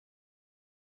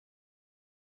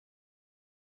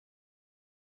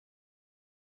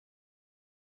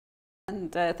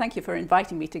and thank you for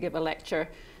inviting me to give a lecture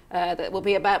that will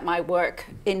be about my work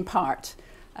in part.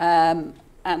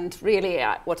 And really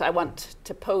what I want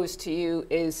to pose to you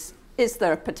is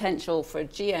there potential for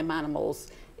GM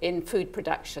animals in food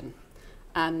production?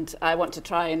 And I want to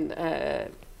try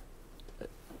and,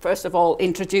 first of all,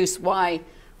 introduce why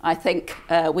I think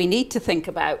we need to think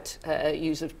about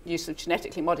use of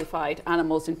genetically modified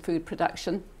animals in food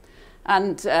production.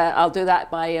 And I'll do that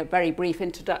by a very brief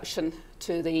introduction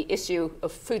to the issue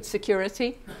of food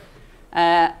security.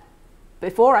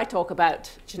 Before I talk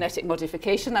about genetic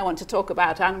modification, I want to talk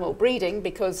about animal breeding,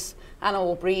 because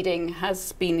animal breeding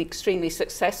has been extremely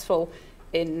successful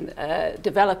in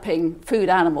developing food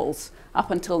animals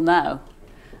up until now.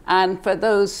 And for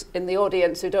those in the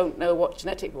audience who don't know what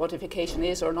genetic modification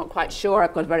is or are not quite sure,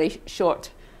 I've got a very short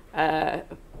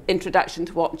introduction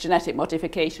to what genetic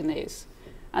modification is.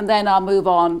 And then I'll move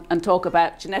on and talk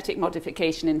about genetic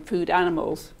modification in food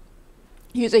animals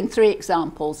using three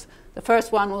examples. The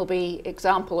first one will be an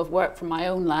example of work from my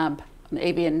own lab on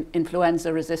avian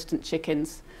influenza resistant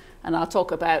chickens. And I'll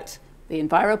talk about the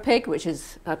EnviroPig, which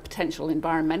is a potential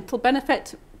environmental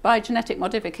benefit by genetic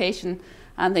modification,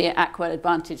 and the Aqua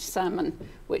Advantage salmon,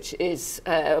 which is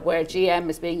where GM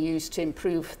is being used to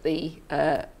improve the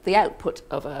output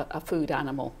of a food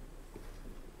animal.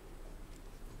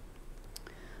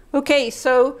 Okay,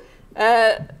 so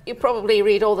you probably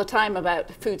read all the time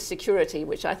about food security,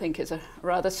 which I think is a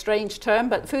rather strange term,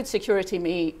 but food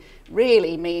security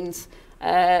really means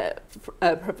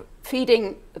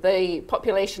feeding the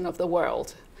population of the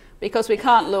world. Because we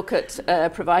can't look at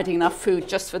providing enough food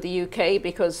just for the UK,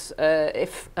 because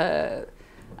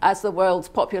as the world's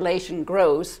population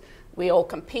grows, we all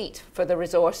compete for the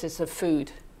resources of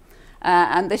food.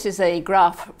 And this is a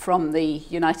graph from the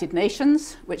United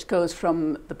Nations, which goes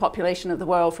from the population of the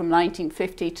world from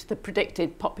 1950 to the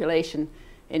predicted population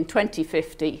in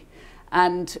 2050.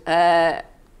 And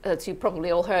as you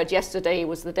probably all heard, yesterday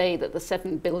was the day that the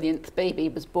 7 billionth baby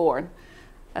was born.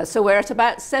 So we're at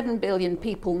about 7 billion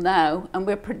people now, and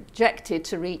we're projected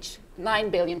to reach 9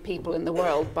 billion people in the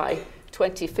world by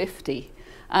 2050.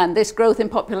 And this growth in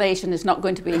population is not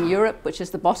going to be in Europe, which is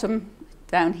the bottom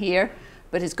down here,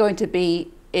 but it's going to be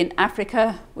in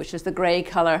Africa, which is the grey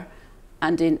colour,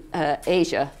 and in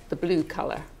Asia, the blue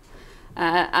colour.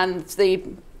 And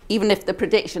even if the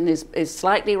prediction is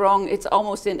slightly wrong, it's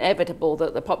almost inevitable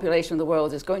that the population of the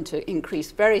world is going to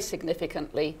increase very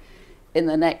significantly in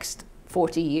the next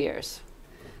 40 years.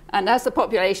 And as the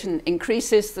population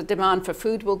increases, the demand for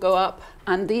food will go up,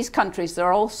 and these countries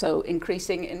are also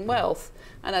increasing in wealth.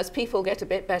 And as people get a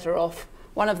bit better off,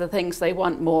 one of the things they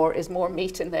want more is more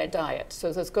meat in their diet.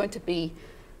 So there's going to be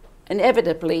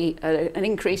inevitably an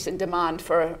increase in demand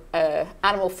for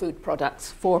animal food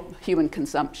products for human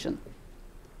consumption.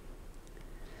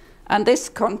 And this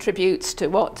contributes to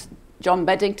what John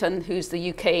Beddington, who's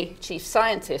the UK chief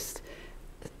scientist,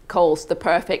 calls the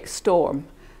perfect storm,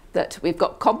 that we've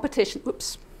got competition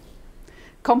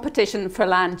for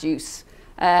land use,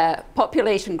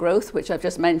 population growth, which I've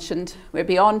just mentioned. We're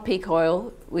beyond peak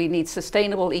oil. We need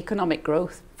sustainable economic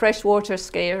growth. Fresh water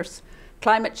scarce.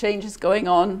 Climate change is going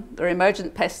on. There are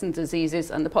emergent pests and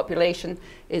diseases, and the population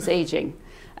is aging.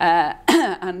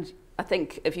 And I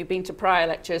think if you've been to prior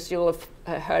lectures, you'll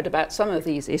have heard about some of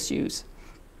these issues.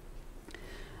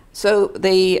 So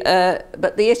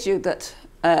but the issue that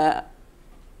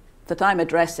I'm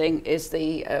addressing is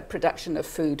the production of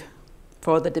food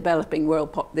for the developing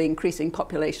world, the increasing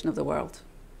population of the world.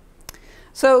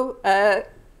 So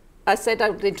I said I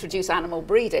would introduce animal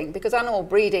breeding, because animal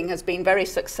breeding has been very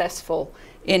successful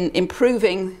in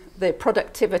improving the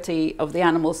productivity of the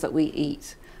animals that we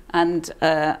eat. And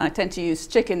I tend to use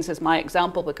chickens as my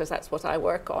example, because that's what I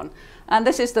work on. And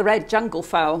this is the red jungle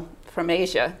fowl from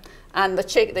Asia. And the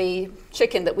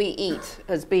chicken that we eat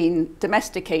has been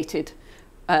domesticated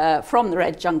from the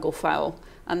red jungle fowl.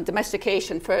 And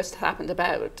domestication first happened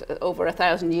about over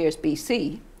 1,000 years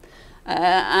BC.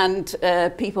 And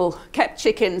people kept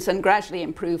chickens and gradually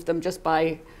improved them just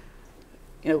by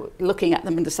looking at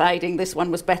them and deciding this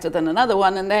one was better than another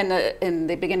one. And then in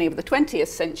the beginning of the 20th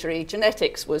century,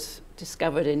 genetics was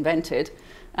discovered, invented,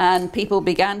 and people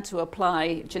began to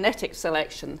apply genetic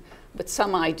selection with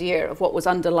some idea of what was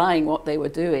underlying what they were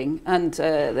doing. And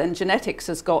then genetics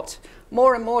has got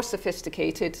more and more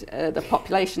sophisticated, the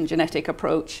population genetic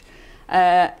approach.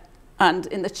 And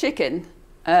in the chicken,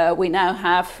 we now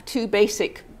have two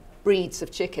basic breeds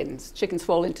of chickens. Chickens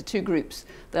fall into two groups,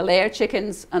 the layer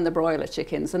chickens and the broiler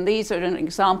chickens. And these are an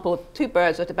example of two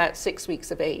birds at about 6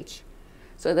 weeks of age.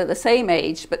 So they're the same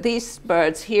age, but these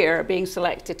birds here are being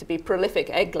selected to be prolific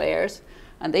egg layers.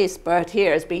 And this bird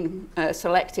here has been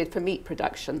selected for meat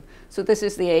production. So this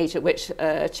is the age at which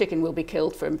a chicken will be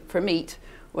killed for meat,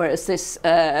 whereas this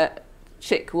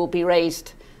chick will be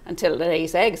raised until it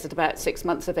lays eggs at about 6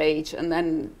 months of age, and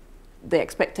then the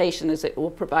expectation is it will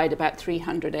provide about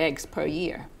 300 eggs per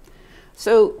year.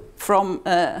 So from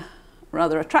a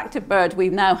rather attractive bird, we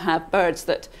now have birds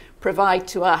that provide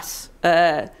to us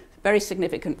very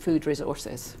significant food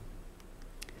resources.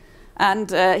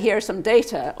 And here are some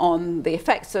data on the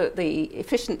effects of the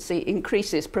efficiency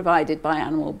increases provided by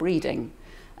animal breeding.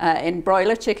 In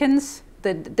broiler chickens,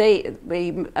 breeders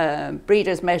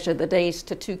measure the days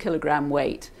to 2 kilogram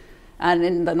weight. And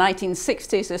in the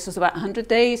 1960s, this was about 100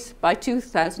 days. By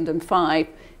 2005,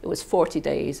 it was 40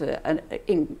 days, an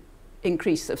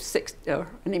increase of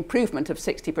an improvement of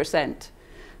 60%.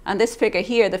 And this figure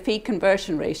here, the feed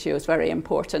conversion ratio, is very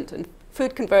important. And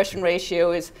food conversion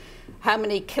ratio is how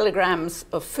many kilograms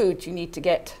of food you need to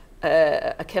get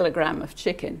a kilogram of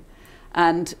chicken.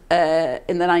 And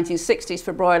in the 1960s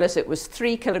for broilers, it was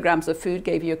 3 kilograms of food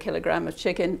gave you a kilogram of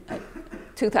chicken.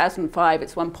 2005,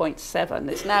 it's 1.7.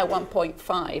 It's now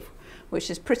 1.5,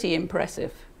 which is pretty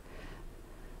impressive.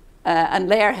 And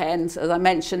layer hens, as I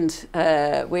mentioned,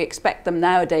 we expect them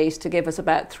nowadays to give us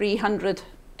about 300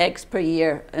 eggs per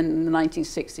year. In the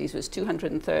 1960s, it was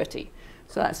 230.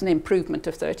 So that's an improvement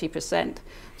of 30%.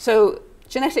 So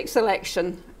genetic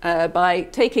selection, by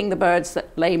taking the birds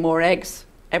that lay more eggs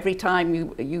every time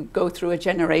you go through a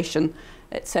generation,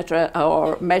 etc.,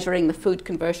 or measuring the food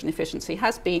conversion efficiency,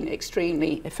 has been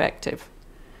extremely effective.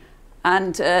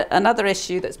 And another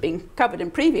issue that's been covered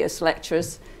in previous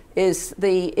lectures is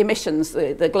the emissions,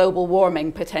 the global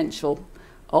warming potential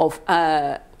of,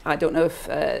 I don't know if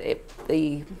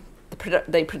the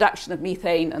production of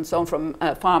methane and so on from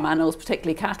farm animals,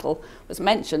 particularly cattle, was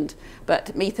mentioned,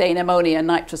 but methane, ammonia and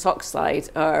nitrous oxide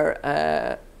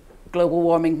are global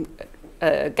warming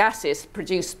gases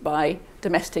produced by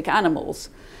domestic animals.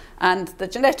 And the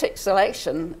genetic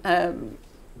selection,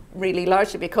 really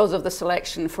largely because of the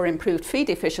selection for improved feed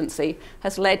efficiency,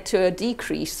 has led to a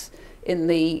decrease in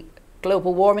the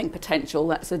global warming potential,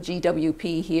 that's a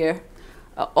GWP here,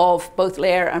 of both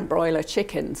layer and broiler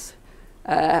chickens.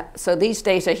 So these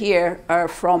data here are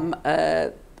from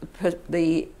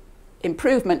the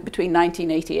improvement between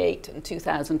 1988 and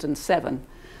 2007.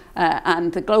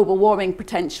 And the global warming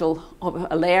potential of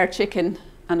a layer chicken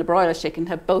and a broiler chicken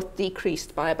have both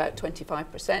decreased by about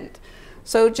 25%.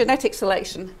 So genetic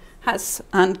selection has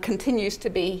and continues to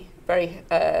be very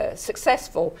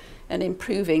successful in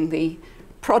improving the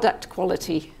product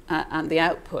quality and the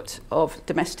output of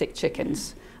domestic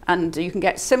chickens. And you can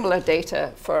get similar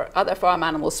data for other farm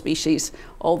animal species,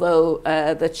 although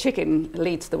the chicken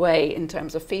leads the way in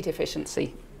terms of feed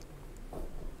efficiency.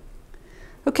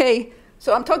 Okay,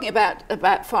 so I'm talking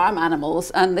about farm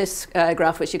animals, and this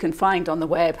graph, which you can find on the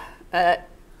web,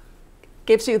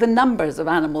 gives you the numbers of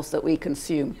animals that we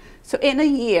consume. So in a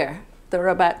year, there are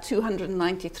about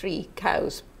 293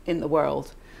 cows in the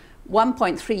world,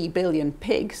 1.3 billion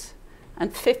pigs,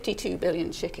 and 52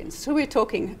 billion chickens. So we're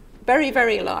talking very,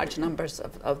 very large numbers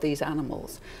of these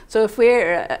animals. So if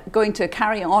we're going to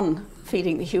carry on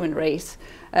feeding the human race,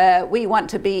 we want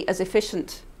to be as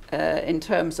efficient in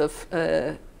terms of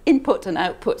input and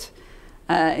output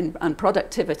and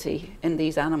productivity in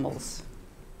these animals.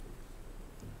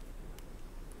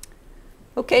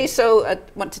 Okay, so I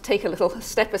want to take a little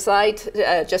step aside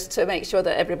just to make sure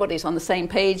that everybody's on the same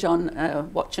page on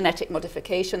what genetic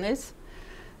modification is.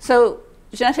 So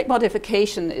genetic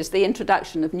modification is the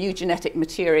introduction of new genetic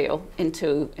material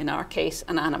into, in our case,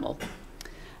 an animal.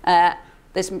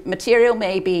 This material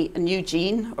may be a new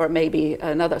gene or maybe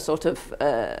another sort of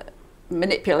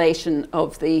manipulation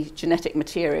of the genetic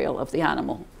material of the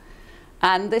animal.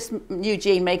 And this new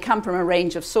gene may come from a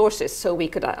range of sources, so we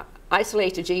could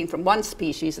isolate a gene from one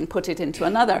species and put it into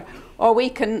another, or we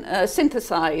can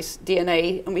synthesize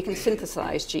DNA and we can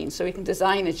synthesize genes, so we can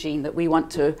design a gene that we want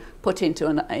to put into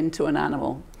an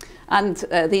animal. And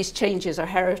these changes are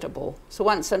heritable. So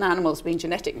once an animal's been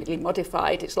genetically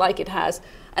modified, it's like it has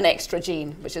an extra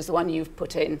gene, which is the one you've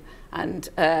put in, and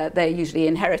they're usually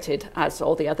inherited as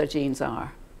all the other genes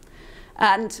are.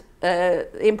 And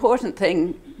the important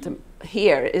thing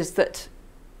here is that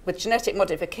with genetic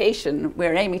modification,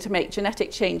 we're aiming to make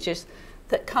genetic changes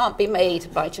that can't be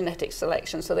made by genetic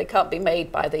selection, so they can't be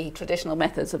made by the traditional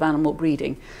methods of animal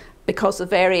breeding, because the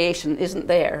variation isn't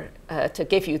there to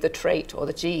give you the trait or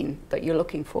the gene that you're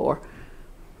looking for.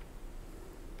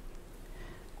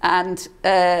 And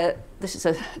this is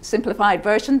a simplified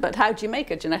version, but how do you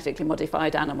make a genetically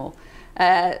modified animal?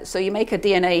 So you make a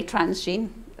DNA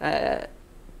transgene,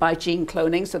 by gene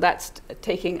cloning. So that's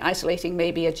isolating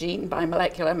maybe a gene by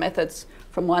molecular methods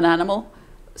from one animal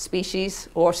species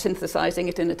or synthesizing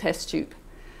it in a test tube.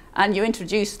 And you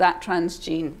introduce that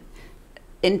transgene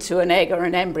into an egg or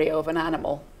an embryo of an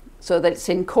animal so that it's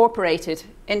incorporated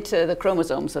into the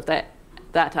chromosomes of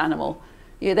that animal.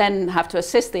 You then have to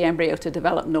assist the embryo to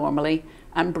develop normally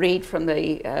and breed from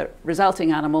the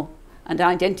resulting animal and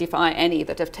identify any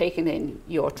that have taken in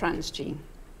your transgene.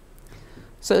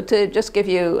 So to just give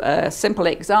you a simple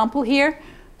example here,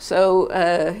 so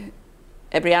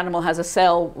every animal has a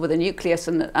cell with a nucleus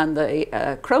and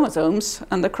the chromosomes,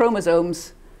 and the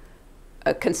chromosomes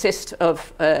consist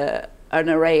of an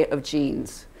array of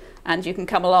genes. And you can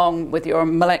come along with your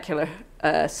molecular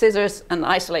scissors and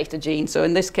isolate a gene. So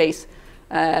in this case,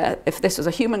 if this was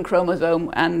a human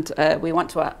chromosome and we want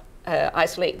to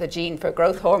isolate the gene for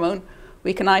growth hormone,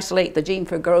 we can isolate the gene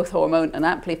for growth hormone and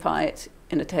amplify it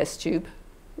in a test tube.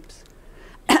 Oops.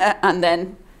 And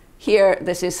then here,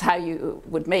 this is how you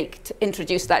would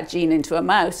introduce that gene into a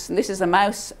mouse. And this is a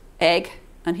mouse egg.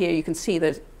 And here you can see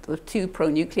the two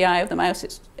pronuclei of the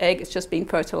mouse egg. It's just been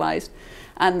fertilized.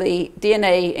 And the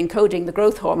DNA encoding the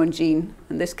growth hormone gene,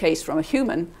 in this case from a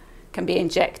human, can be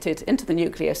injected into the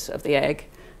nucleus of the egg.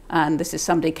 And this is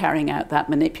somebody carrying out that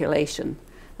manipulation.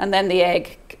 And then the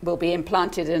egg will be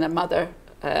implanted in a mother,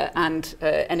 and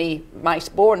any mice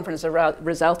born as a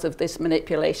result of this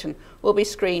manipulation will be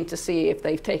screened to see if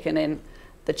they've taken in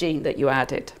the gene that you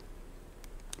added.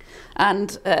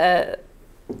 And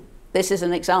this is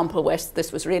an example where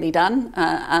this was really done.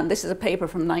 And this is a paper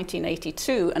from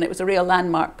 1982, and it was a real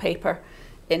landmark paper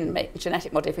in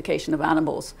genetic modification of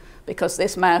animals, because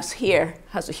this mouse here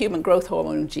has a human growth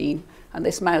hormone gene, and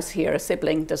this mouse here, a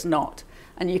sibling, does not.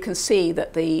 And you can see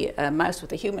that the mouse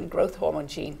with the human growth hormone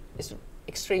gene is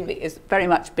very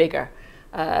much bigger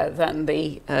than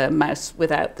the mouse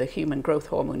without the human growth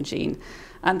hormone gene.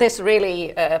 And this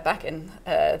really, back in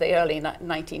the early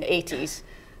 1980s,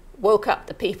 woke up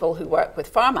the people who work with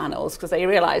farm animals, because they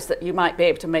realized that you might be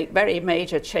able to make very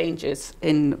major changes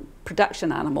in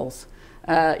production animals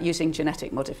using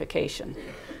genetic modification.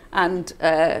 And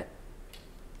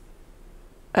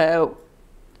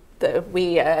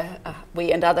we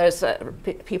and others,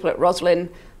 people at Roslin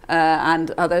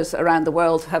and others around the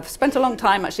world, have spent a long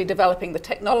time actually developing the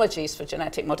technologies for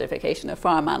genetic modification of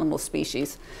farm animal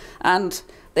species. And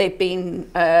they've been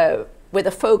with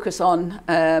a focus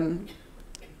on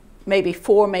maybe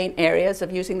 4 main areas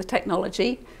of using the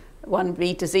technology. One would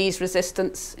be disease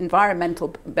resistance,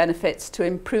 environmental benefits, to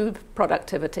improve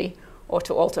productivity, or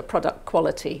to alter product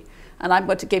quality. And I'm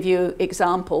going to give you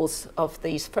examples of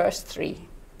these first 3.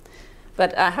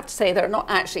 But I have to say there are not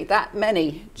actually that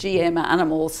many GM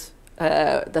animals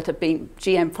that have been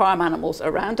GM farm animals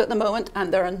around at the moment,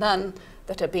 and there are none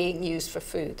that are being used for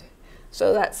food.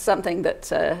 So that's something that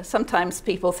sometimes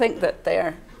people think that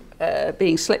they're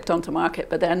being slipped onto market,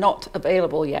 but they're not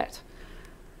available yet.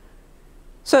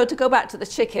 So to go back to the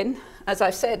chicken, as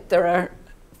I said, there are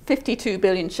 52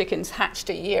 billion chickens hatched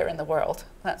a year in the world.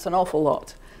 That's an awful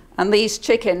lot. And these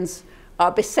chickens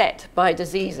are beset by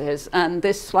diseases, and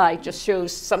this slide just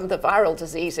shows some of the viral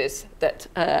diseases that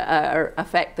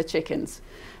affect the chickens.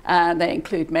 They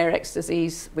include Marek's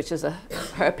disease, which is a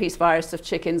herpes virus of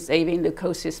chickens, avian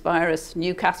leukosis virus,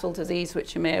 Newcastle disease,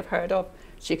 which you may have heard of,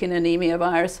 chicken anemia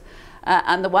virus,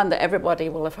 and the one that everybody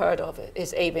will have heard of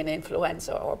is avian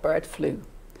influenza or bird flu.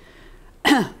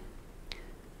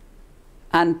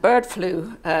 And bird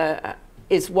flu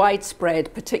is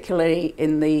widespread, particularly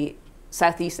in the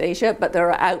Southeast Asia, but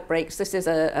there are outbreaks. This is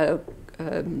a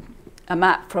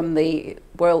map from the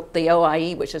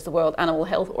OIE, which is the World Animal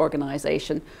Health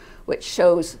Organization, which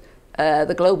shows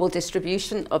the global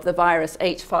distribution of the virus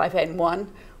H5N1,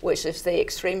 which is the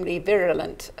extremely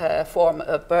virulent form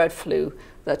of bird flu,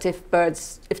 that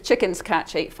if chickens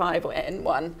catch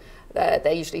H5N1,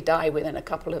 they usually die within a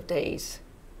couple of days.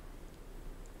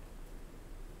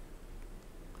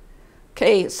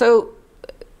 Okay, so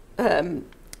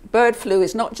bird flu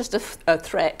is not just a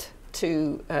threat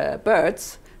to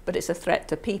birds, but it's a threat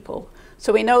to people.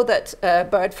 So we know that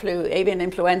bird flu, avian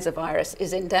influenza virus,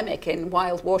 is endemic in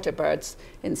wild water birds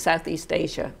in Southeast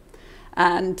Asia.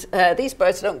 And these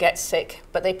birds don't get sick,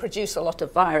 but they produce a lot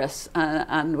of virus,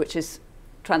 and which is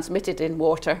transmitted in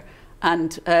water.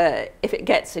 And if it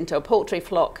gets into a poultry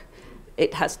flock,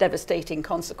 it has devastating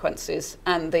consequences.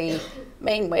 And the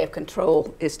main way of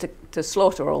control is to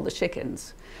slaughter all the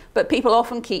chickens. But people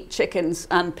often keep chickens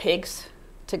and pigs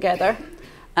together.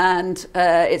 And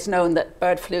it's known that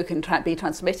bird flu can be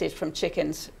transmitted from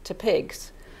chickens to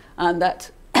pigs, and that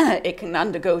it can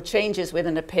undergo changes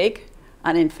within a pig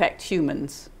and infect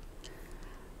humans.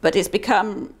 But it's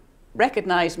become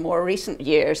recognised more recent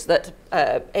years that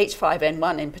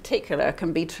H5N1 in particular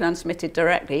can be transmitted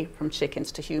directly from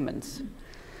chickens to humans.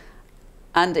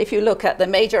 And if you look at the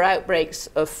major outbreaks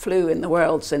of flu in the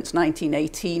world since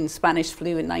 1918, Spanish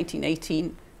flu in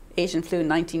 1918, Asian flu in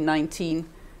 1919,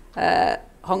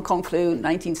 Hong Kong flu in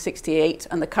 1968,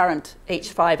 and the current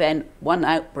H5N1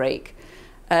 outbreak,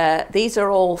 these are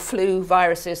all flu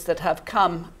viruses that have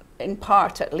come, in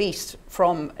part at least,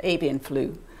 from avian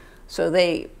flu. So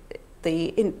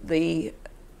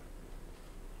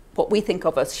what we think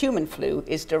of as human flu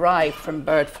is derived from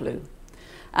bird flu.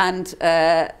 And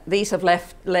these have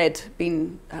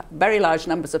been very large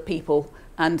numbers of people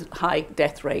and high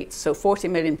death rates. So 40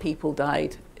 million people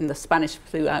died in the Spanish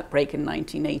flu outbreak in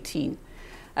 1918.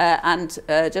 And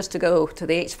just to go to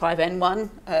the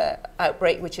H5N1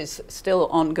 outbreak, which is still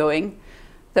ongoing,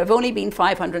 there have only been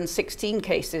 516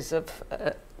 cases of,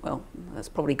 well, that's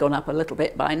probably gone up a little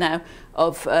bit by now,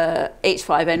 of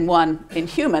H5N1 in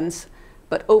humans,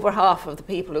 but over half of the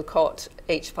people who caught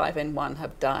H5N1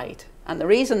 have died. And the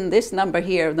reason this number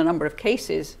here, the number of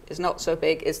cases, is not so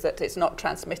big is that it's not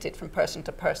transmitted from person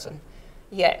to person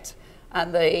yet.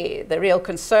 And the real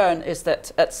concern is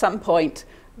that at some point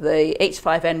the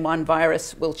H5N1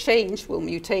 virus will change, will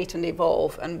mutate and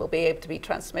evolve, and will be able to be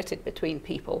transmitted between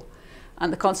people.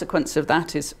 And the consequence of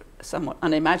that is somewhat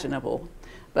unimaginable.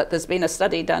 But there's been a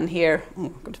study done here, I'm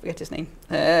going to forget his name,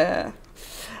 in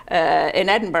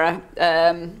Edinburgh,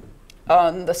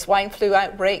 on the swine flu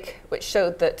outbreak, which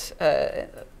showed that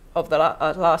of the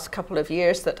last couple of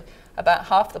years that about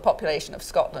half the population of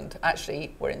Scotland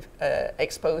actually were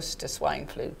exposed to swine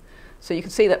flu. So you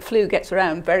can see that flu gets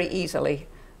around very easily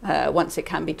once it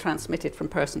can be transmitted from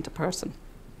person to person.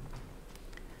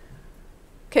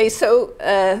 Okay, so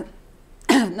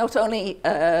not only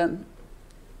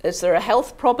is there a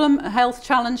health problem, a health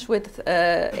challenge with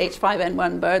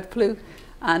H5N1 bird flu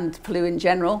and flu in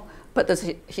general, but there's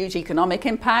a huge economic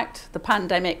impact. The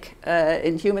pandemic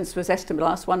in humans was estimated,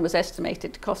 last one was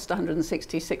estimated to cost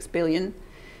 166 billion.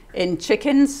 In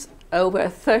chickens, over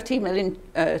 30 million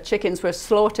chickens were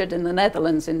slaughtered in the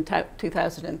Netherlands in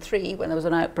 2003 when there was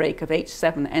an outbreak of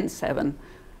H7N7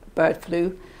 bird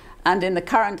flu. And in the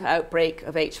current outbreak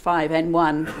of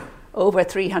H5N1, over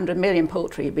 300 million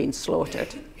poultry have been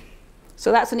slaughtered.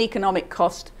 So that's an economic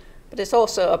cost, but it's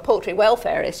also a poultry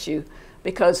welfare issue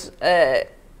because the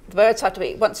birds have to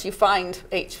be, once you find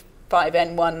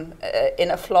H5N1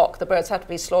 in a flock, the birds have to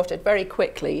be slaughtered very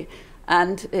quickly,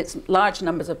 and it's large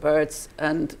numbers of birds,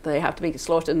 and they have to be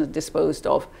slaughtered and disposed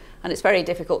of, and it's very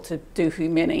difficult to do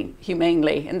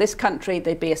humanely. In this country,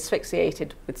 they'd be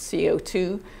asphyxiated with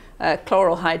CO2,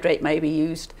 chloral hydrate may be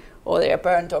used, or they are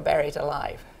burned or buried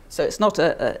alive. So it's not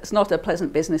a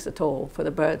pleasant business at all for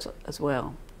the birds as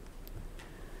well.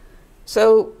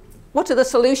 So what are the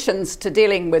solutions to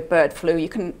dealing with bird flu? You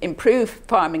can improve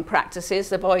farming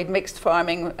practices, avoid mixed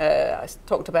farming. I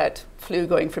talked about flu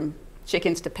going from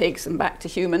chickens to pigs and back to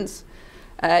humans.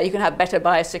 You can have better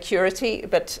biosecurity,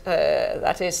 but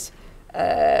that is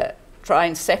try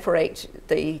and separate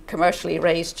the commercially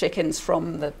raised chickens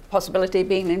from the possibility of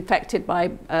being infected by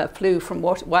flu from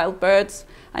wild birds,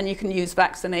 and you can use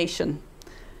vaccination.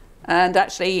 And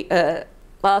actually,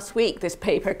 last week this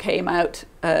paper came out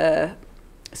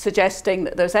suggesting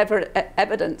that there's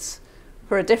evidence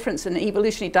for a difference in the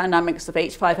evolutionary dynamics of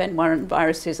H5N1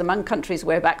 viruses among countries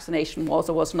where vaccination was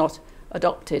or was not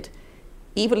adopted.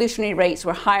 Evolutionary rates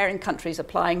were higher in countries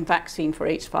applying vaccine for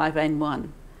H5N1.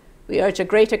 We urge a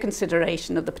greater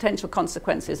consideration of the potential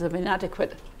consequences of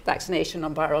inadequate vaccination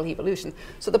on viral evolution.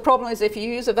 So the problem is if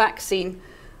you use a vaccine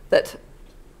that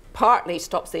partly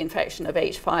stops the infection of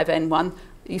H5N1,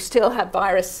 you still have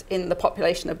virus in the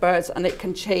population of birds, and it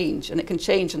can change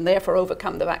and therefore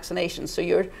overcome the vaccination. So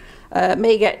you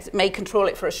may control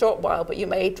it for a short while, but you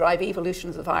may drive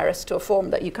evolution of the virus to a form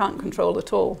that you can't control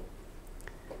at all.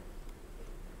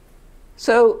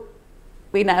 So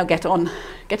we now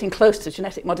getting close to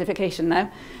genetic modification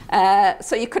now.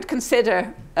 So you could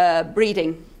consider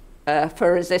breeding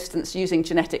for resistance using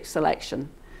genetic selection,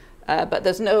 but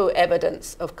there's no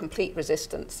evidence of complete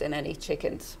resistance in any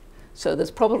chickens. So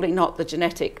there's probably not the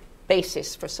genetic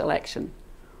basis for selection.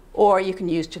 Or you can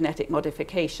use genetic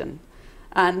modification.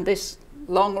 And this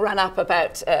long run-up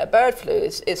about bird flu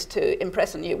is to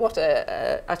impress on you what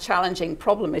a challenging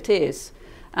problem it is.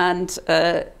 And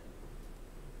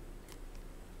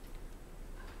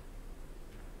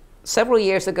several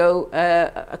years ago,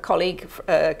 a colleague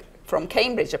from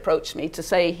Cambridge approached me to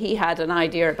say he had an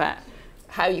idea about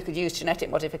how you could use genetic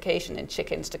modification in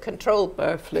chickens to control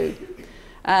bird flu.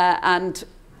 And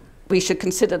we should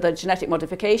consider the genetic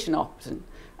modification option.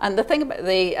 And the thing about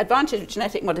the advantage of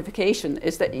genetic modification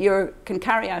is that you can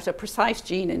carry out a precise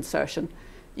gene insertion.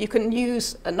 You can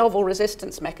use a novel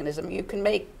resistance mechanism. You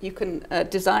can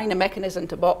design a mechanism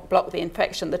to block the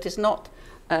infection that is not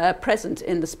present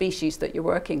in the species that you're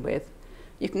working with.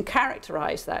 You can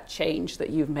characterize that change that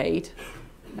you've made,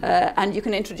 and you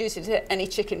can introduce it to any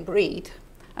chicken breed,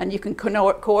 and you can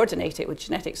coordinate it with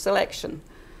genetic selection.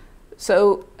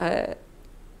 So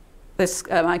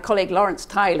my colleague Lawrence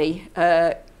Tiley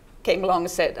came along and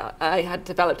said I had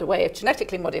developed a way of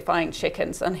genetically modifying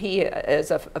chickens, and he is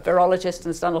a virologist and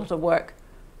has done a lot of work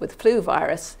with flu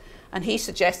virus, and he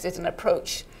suggested an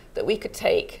approach that we could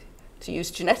take to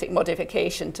use genetic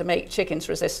modification to make chickens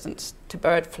resistant to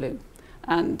bird flu.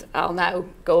 And I'll now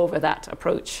go over that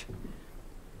approach.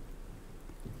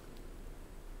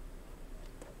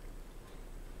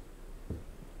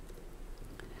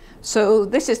 So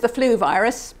this is the flu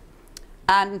virus.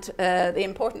 And the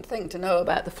important thing to know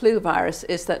about the flu virus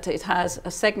is that it has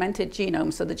a segmented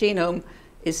genome. So the genome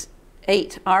is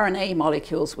 8 RNA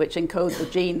molecules which encode the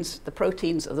genes, the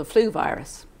proteins of the flu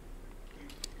virus.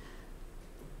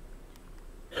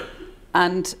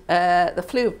 And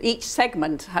each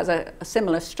segment has a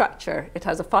similar structure. It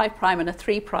has a 5' and a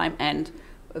 3' end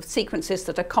of sequences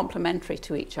that are complementary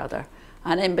to each other.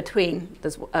 And in between,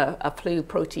 there's a flu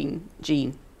protein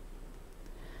gene.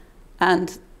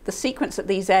 And the sequence at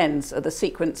these ends are the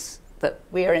sequence that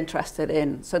we are interested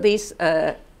in. So these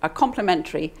are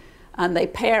complementary and they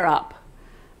pair up.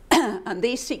 And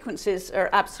these sequences are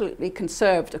absolutely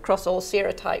conserved across all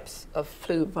serotypes of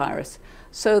flu virus.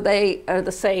 So they are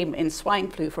the same in swine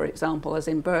flu, for example, as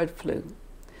in bird flu.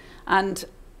 And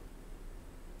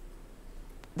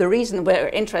the reason we're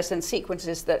interested in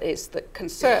sequences that is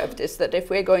conserved is that if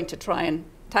we're going to try and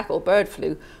tackle bird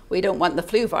flu, we don't want the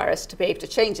flu virus to be able to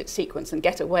change its sequence and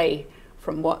get away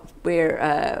from what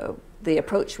the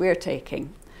approach we're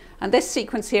taking. And this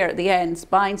sequence here at the ends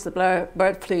binds the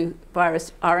bird flu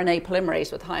virus RNA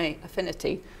polymerase with high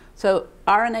affinity. So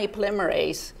RNA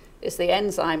polymerase is the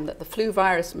enzyme that the flu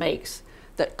virus makes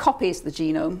that copies the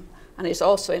genome and is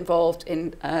also involved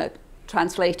in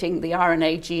translating the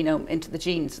RNA genome into the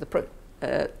genes,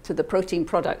 to the protein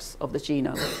products of the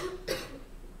genome.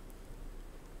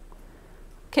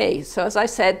 Okay, so as I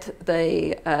said,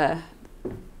 the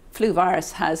flu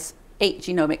virus has 8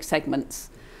 genomic segments,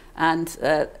 and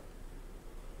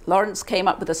Lawrence came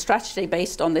up with a strategy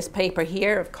based on this paper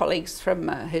here of colleagues from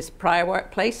his prior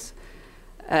workplace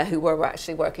who were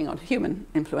actually working on human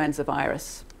influenza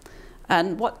virus.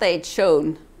 And what they'd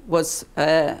shown was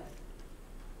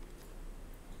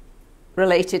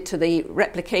related to the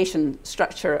replication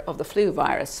structure of the flu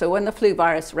virus. So when the flu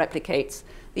virus replicates,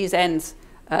 these ends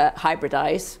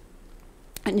hybridize,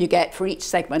 and you get, for each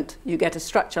segment, you get a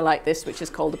structure like this, which is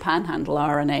called the panhandle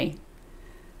RNA.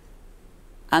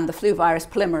 And the flu virus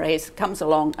polymerase comes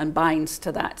along and binds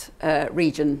to that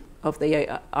region of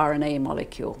the RNA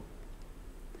molecule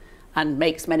and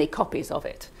makes many copies of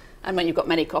it. And when you've got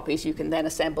many copies, you can then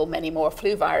assemble many more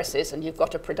flu viruses, and you've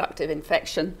got a productive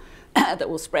infection that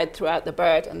will spread throughout the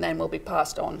bird and then will be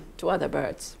passed on to other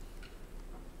birds.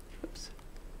 Oops.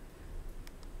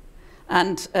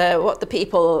 And what the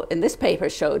people in this paper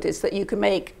showed is that you can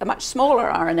make a much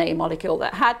smaller RNA molecule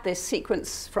that had this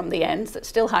sequence from the ends that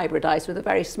still hybridized with a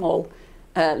very small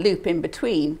loop in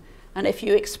between. And if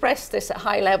you express this at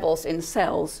high levels in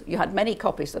cells, you had many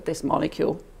copies of this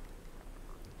molecule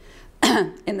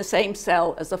in the same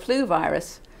cell as the flu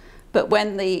virus. But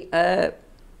when the,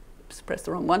 press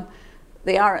the wrong one,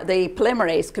 the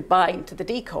polymerase could bind to the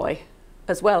decoy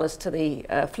as well as to the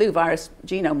flu virus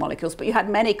genome molecules, but you had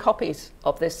many copies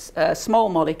of this small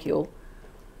molecule.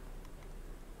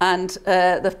 And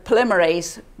the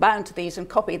polymerase bound to these and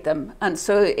copied them. And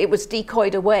so it was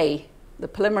decoyed away. The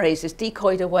polymerase is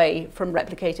decoyed away from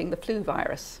replicating the flu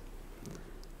virus.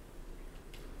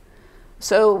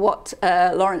 So what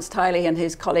Lawrence Tiley and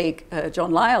his colleague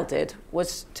John Lyle did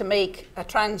was to make a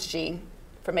transgene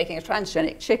for making a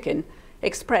transgenic chicken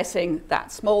expressing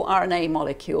that small RNA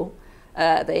molecule.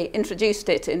 They introduced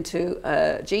it into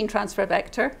a gene transfer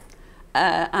vector,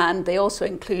 and they also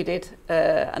included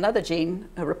another gene,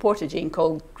 a reporter gene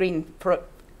called green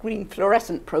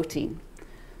fluorescent protein.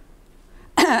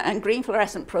 And green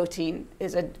fluorescent protein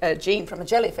is a gene from a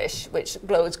jellyfish which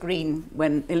glows green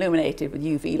when illuminated with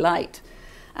UV light.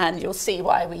 And you'll see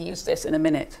why we use this in a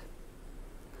minute.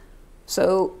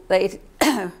 So they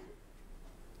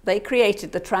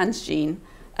created the transgene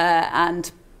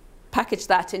and packaged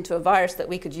that into a virus that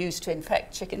we could use to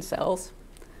infect chicken cells,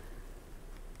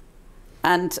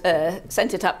 and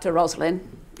sent it up to Roslin.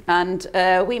 And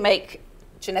we make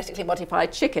genetically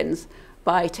modified chickens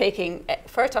by taking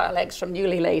fertile eggs from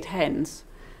newly laid hens.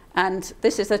 And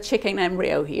this is a chicken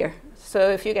embryo here. So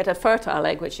if you get a fertile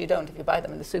egg, which you don't if you buy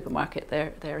them in the supermarket,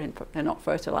 they're not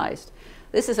fertilized.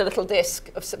 This is a little disc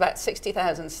of about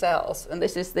 60,000 cells, and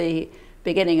this is the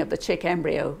beginning of the chick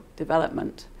embryo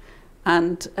development.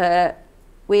 And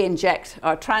we inject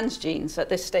our transgenes at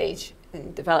this stage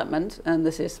in development, and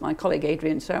this is my colleague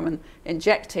Adrian Sherman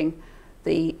injecting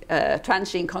the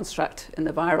transgene construct in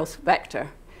the viral vector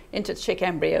into the chick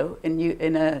embryo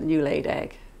in a new laid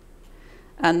egg.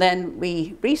 And then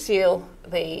we reseal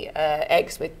the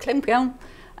eggs with cling film,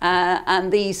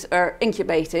 and these are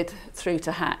incubated through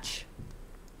to hatch.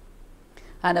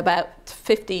 And about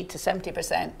 50 to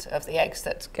 70% of the eggs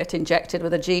that get injected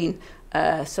with a gene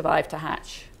survive to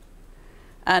hatch.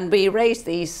 And we raise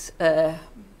these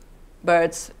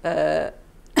birds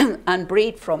and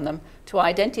breed from them to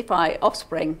identify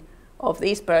offspring of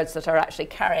these birds that are actually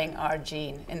carrying our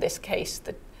gene, in this case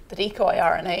the decoy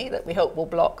RNA that we hope will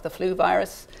block the flu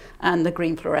virus and the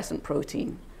green fluorescent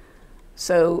protein.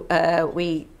 So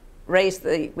we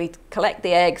collect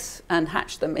the eggs and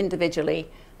hatch them individually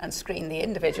and screen the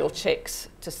individual chicks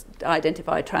to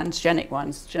identify transgenic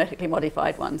ones, genetically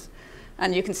modified ones.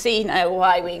 And you can see now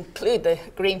why we include the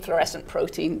green fluorescent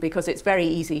protein, because it's very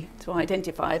easy to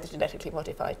identify the genetically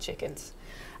modified chickens.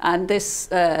 And this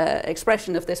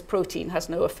expression of this protein has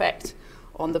no effect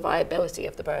on the viability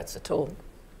of the birds at all.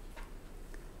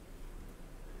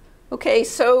 Okay,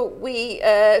 so we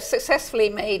successfully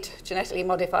made genetically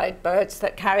modified birds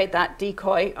that carried that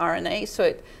decoy RNA.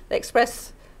 So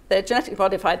they're genetically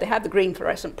modified, they have the green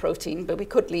fluorescent protein, but we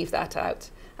could leave that out.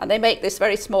 And they make this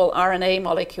very small RNA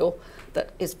molecule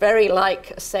that is very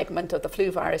like a segment of the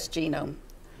flu virus genome.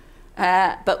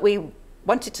 But we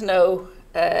wanted to know,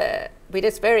 we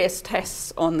did various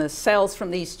tests on the cells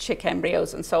from these chick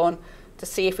embryos and so on to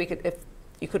see if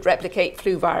you could replicate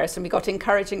flu virus, and we got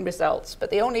encouraging results. But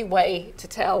the only way to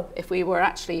tell if we were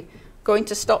actually going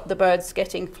to stop the birds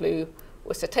getting flu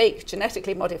was to take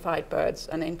genetically modified birds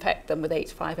and infect them with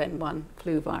H5N1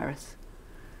 flu virus.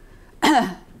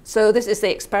 So this is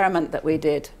the experiment that we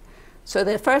did. So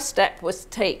the first step was to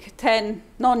take 10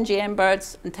 non-GM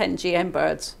birds and 10 GM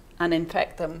birds and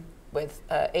infect them with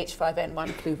H5N1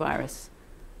 flu virus.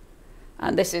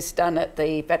 And this is done at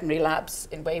the veterinary labs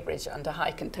in Weybridge under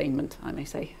high containment, I may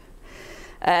say.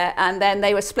 And then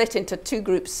they were split into 2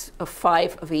 groups of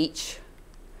 5 of each.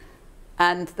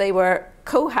 And they were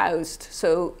co-housed.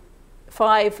 So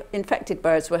 5 infected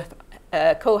birds were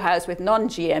co-housed with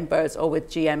non-GM birds or with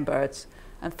GM birds.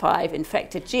 And 5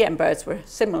 infected GM birds were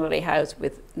similarly housed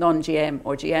with non-GM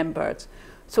or GM birds.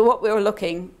 So what we were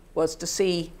looking was to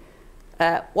see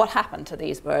what happened to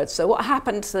these birds. So what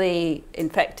happened to the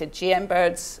infected GM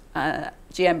birds and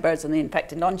the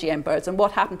infected non-GM birds, and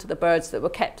what happened to the birds that were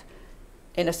kept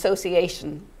in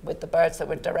association with the birds that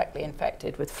were directly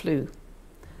infected with flu.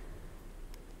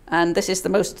 And this is the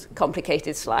most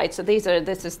complicated slide. So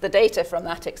this is the data from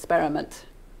that experiment.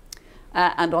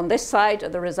 And on this side are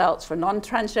the results for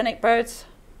non-transgenic birds,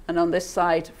 and on this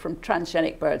side from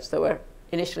transgenic birds that were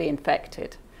initially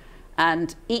infected.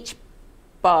 And each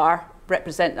bar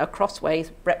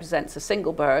crossways represents a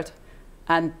single bird,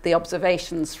 and the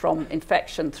observations from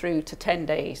infection through to 10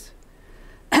 days.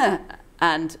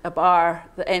 And a bar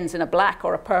that ends in a black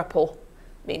or a purple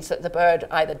means that the bird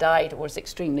either died or was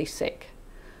extremely sick.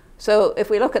 So if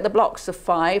we look at the blocks of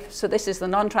 5, so this is the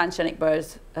non-transgenic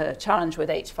birds challenged with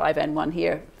H5N1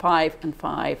 here, 5 and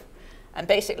 5. And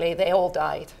basically they all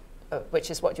died, which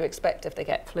is what you expect if they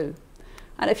get flu.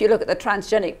 And if you look at the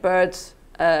transgenic birds,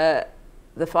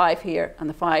 the 5 here and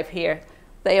the 5 here,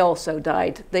 they also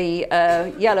died. The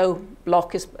yellow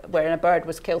block is where a bird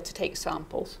was killed to take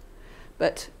samples.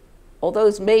 But although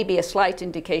those may be a slight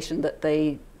indication that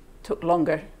they took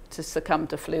longer to succumb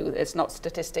to flu, it's not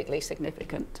statistically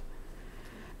significant.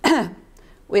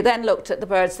 We then looked at the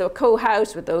birds that were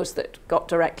co-housed with those that got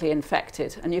directly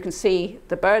infected. And you can see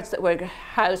the birds that were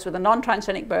housed with the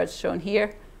non-transgenic birds shown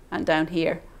here and down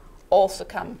here all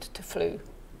succumbed to flu.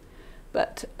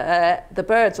 But the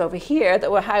birds over here that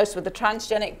were housed with the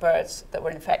transgenic birds that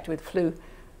were infected with flu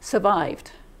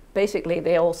survived. Basically,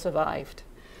 they all survived.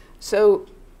 So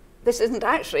this isn't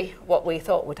actually what we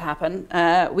thought would happen.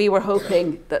 We were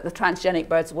hoping that the transgenic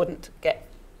birds wouldn't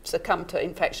succumb to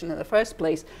infection in the first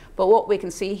place. But what we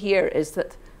can see here is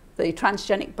that the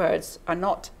transgenic birds are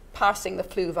not passing the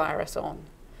flu virus on.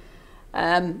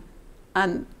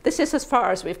 And this is as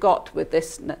far as we've got with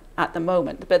this at the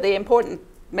moment. But the important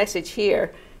message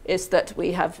here is that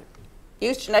we have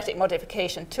used genetic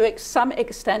modification to some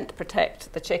extent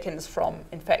protect the chickens from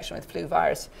infection with flu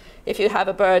virus. If you have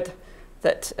a bird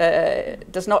that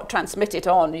does not transmit it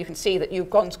on, you can see that you've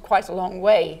gone quite a long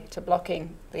way to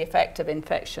blocking the effect of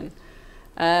infection.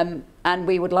 And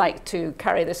we would like to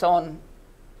carry this on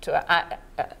to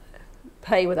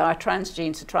play with our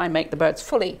transgenes to try and make the birds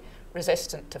fully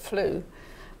resistant to flu.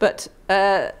 But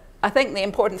I think the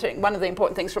important thing, one of the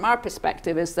important things from our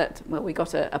perspective is that, well, we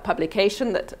got a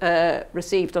publication that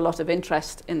received a lot of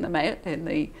interest in the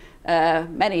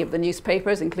many of the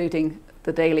newspapers, including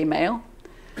the Daily Mail.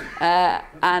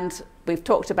 And we've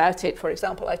talked about it. For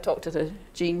example, I talked at a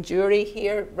gene jury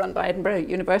here run by Edinburgh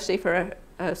University for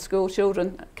school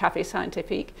children, Café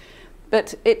Scientifique.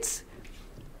 But it's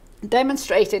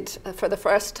demonstrated for the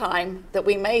first time that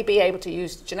we may be able to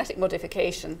use genetic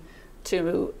modification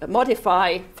to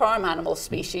modify farm animal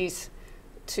species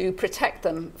to protect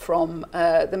them from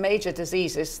the major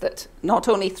diseases that not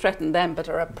only threaten them but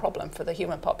are a problem for the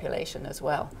human population as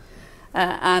well.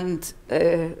 And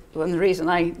one reason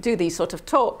I do these sort of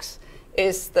talks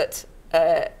is that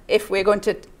if we're going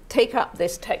to take up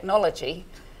this technology,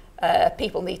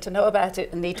 people need to know about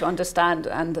it and need to understand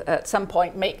and at some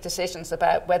point make decisions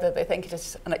about whether they think it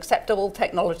is an acceptable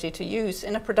technology to use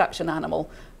in a production animal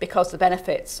because the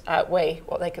benefits outweigh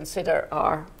what they consider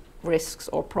are risks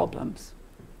or problems.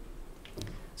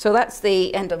 So that's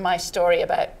the end of my story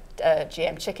about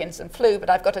GM chickens and flu, but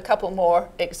I've got a couple more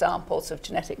examples of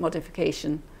genetic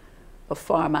modification of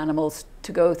farm animals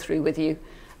to go through with you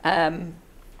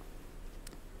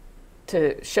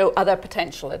to show other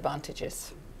potential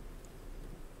advantages.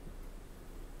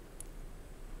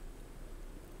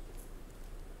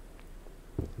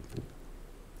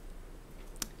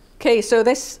 Okay, so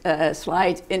this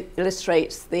slide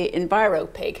illustrates the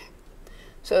EnviroPig.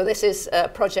 So this is a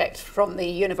project from the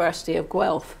University of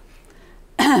Guelph.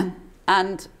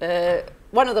 And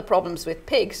one of the problems with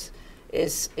pigs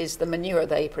is the manure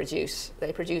they produce.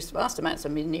 They produce vast amounts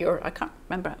of manure. I can't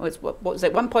remember, what was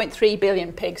it, 1.3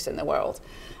 billion pigs in the world.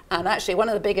 And actually one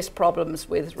of the biggest problems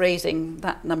with raising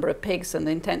that number of pigs and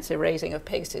the intensive raising of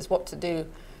pigs is what to do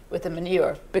with the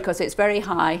manure, because it's very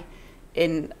high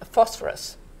in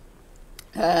phosphorus.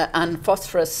 And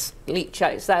phosphorus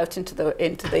leaches out into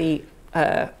the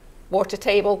water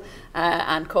table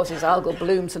and causes algal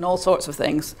blooms and all sorts of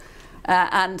things.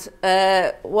 And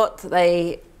what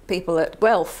people at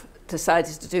Guelph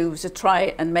decided to do was to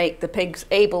try and make the pigs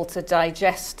able to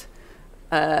digest,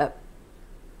 to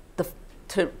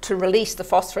release the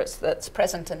phosphorus that's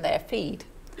present in their feed.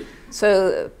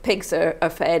 So pigs are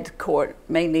fed corn,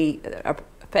 mainly are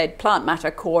fed plant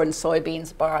matter, corn,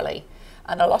 soybeans, barley.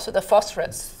 And a lot of the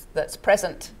phosphorus that's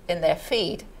present in their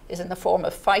feed is in the form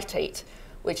of phytate,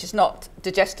 which is not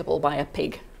digestible by a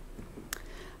pig.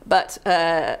 But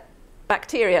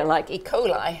bacteria like E.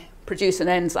 coli produce an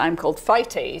enzyme called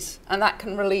phytase, and that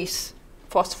can release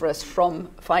phosphorus from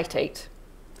phytate.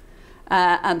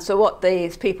 And so what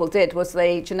these people did was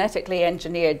they genetically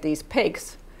engineered these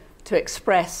pigs to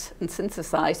express and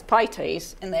synthesize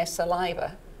phytase in their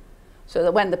saliva, so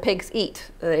that when the pigs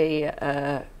eat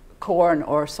the corn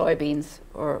or soybeans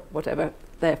or whatever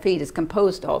their feed is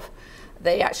composed of,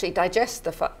 they actually digest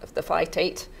the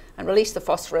phytate and release the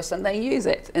phosphorus, and they use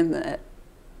it in the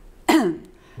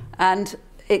and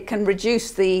it can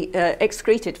reduce the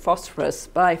excreted phosphorus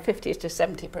by 50 to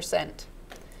 70%.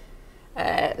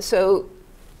 So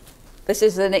this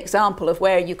is an example of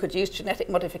where you could use genetic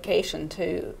modification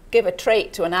to give a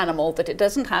trait to an animal that it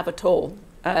doesn't have at all,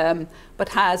 but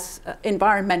has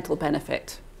environmental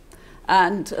benefit.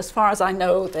 And as far as I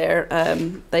know,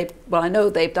 I know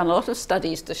they've done a lot of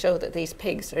studies to show that these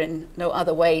pigs are in no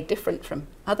other way different from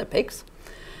other pigs.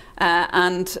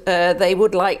 And they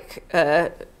would like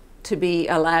to be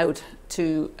allowed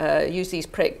to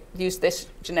use this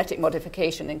genetic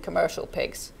modification in commercial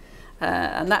pigs.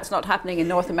 And that's not happening in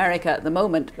North America at the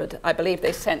moment, but I believe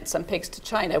they sent some pigs to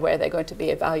China where they're going to be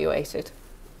evaluated.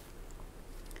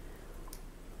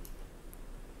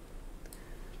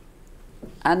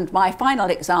 And my final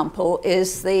example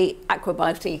is the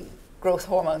aquabounty growth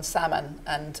hormone salmon.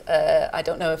 And I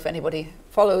don't know if anybody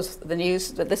follows the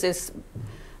news, but this is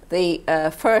the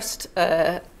first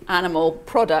animal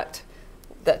product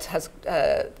that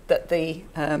the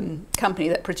company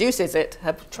that produces it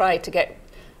have tried to get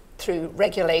through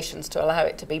regulations to allow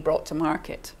it to be brought to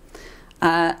market.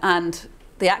 And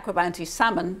the aquabounty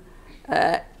salmon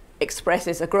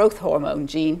expresses a growth hormone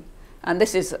gene. And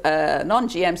this is a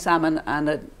non-GM salmon and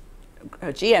a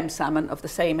GM salmon of the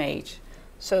same age.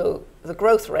 So the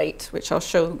growth rate, which I'll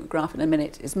show the graph in a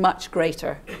minute, is much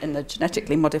greater in the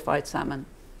genetically modified salmon.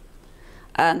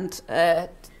 And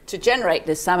to generate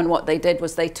this salmon, what they did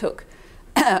was they took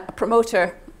a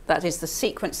promoter, that is the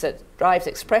sequence that drives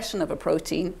expression of a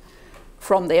protein,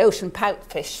 from the ocean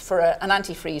poutfish for an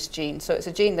antifreeze gene. So it's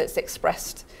a gene that's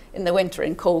expressed in the winter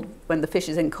when the fish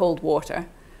is in cold water.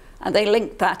 And they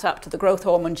linked that up to the growth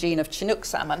hormone gene of Chinook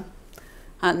salmon,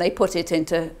 and they put it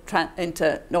into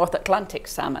North Atlantic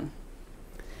salmon.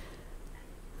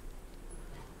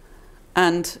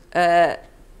 And the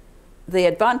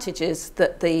advantage is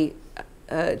that the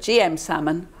GM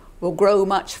salmon will grow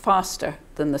much faster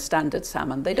than the standard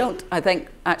salmon. They don't, I think,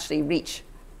 actually reach,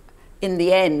 in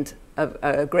the end,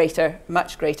 a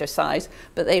much greater size,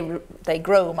 but they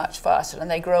grow much faster,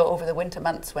 and they grow over the winter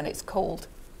months when it's cold.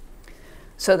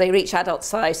 So they reach adult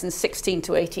size in 16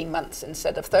 to 18 months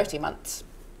instead of 30 months.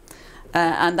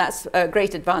 And that's a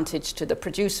great advantage to the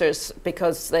producers,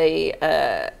 because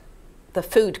the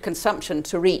food consumption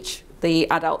to reach the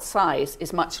adult size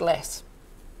is much less,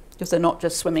 because they're not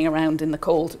just swimming around in the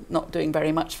cold, not doing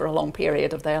very much for a long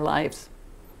period of their lives.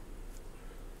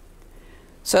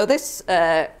 So this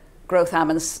growth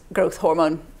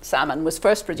hormone salmon was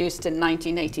first produced in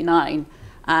 1989,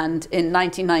 and in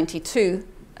 1992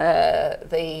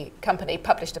 the company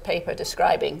published a paper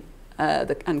describing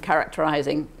and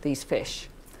characterizing these fish.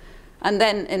 And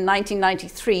then in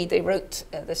 1993 they wrote,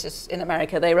 this is in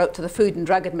America, they wrote to the Food and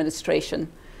Drug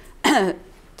Administration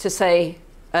to say,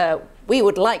 we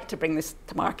would like to bring this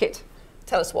to market,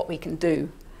 tell us what we can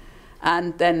do.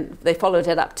 And then they followed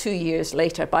it up 2 years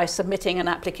later by submitting an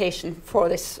application for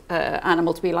this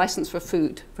animal to be licensed for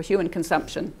food, for human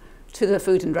consumption, to the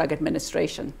Food and Drug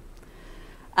Administration.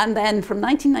 And then from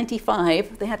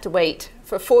 1995, they had to wait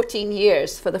for 14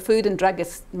 years for the Food and Drug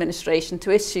Administration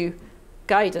to issue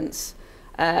guidance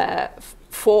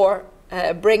for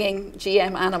bringing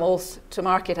GM animals to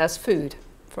market as food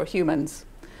for humans.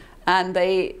 And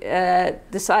they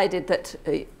decided that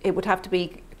it would have to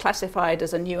be classified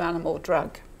as a new animal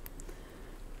drug.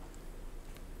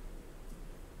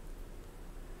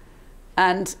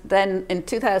 And then in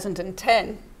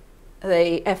 2010,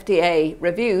 the FDA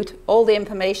reviewed all the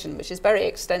information, which is very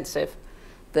extensive,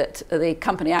 that the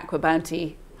company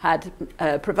AquaBounty had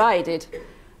provided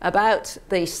about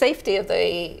the safety of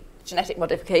the genetic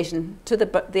modification to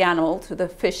the animal, to the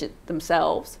fish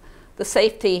themselves, the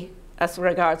safety as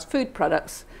regards food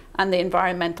products, and the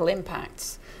environmental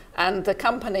impacts. And the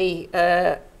company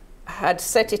had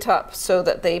set it up so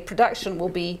that the production will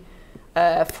be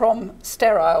from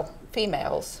sterile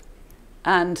females,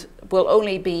 and will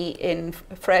only be in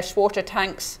fresh water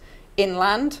tanks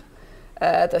inland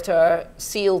that are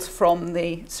sealed from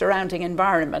the surrounding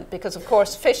environment, because of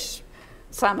course fish,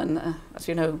 salmon, as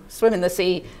you know, swim in the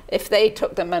sea. If they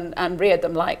took them and reared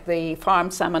them like the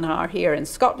farm salmon are here in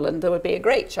Scotland, there would be a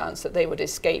great chance that they would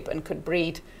escape and could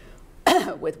breed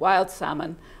with wild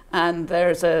salmon. And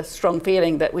there's a strong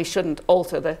feeling that we shouldn't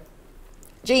alter the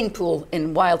gene pool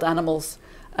in wild animals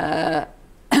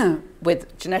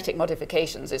with genetic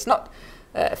modifications. It's not,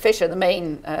 fish are the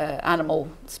main animal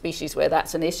species where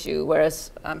that's an issue,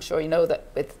 whereas I'm sure you know that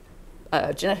with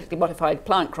genetically modified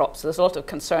plant crops, there's a lot of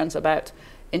concerns about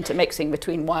intermixing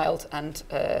between wild and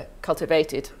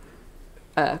cultivated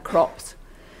crops.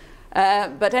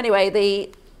 But anyway, the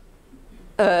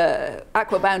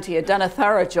AquaBounty had done a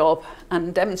thorough job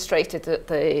and demonstrated that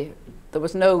there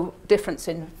was no difference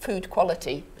in food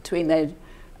quality between the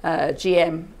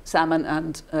GM salmon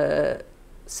and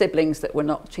siblings that were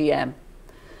not GM.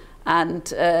 And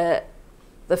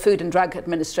the Food and Drug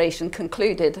Administration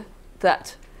concluded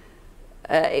that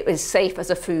it was safe as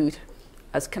a food,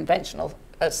 as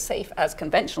safe as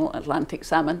conventional Atlantic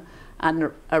salmon,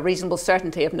 and a reasonable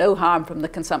certainty of no harm from the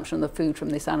consumption of the food from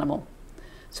this animal.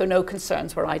 So no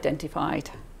concerns were identified.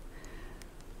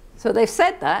 So they've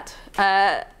said that,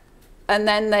 and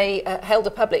then they held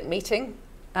a public meeting,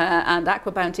 and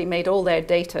AquaBounty made all their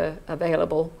data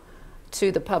available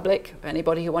to the public,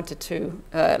 anybody who wanted to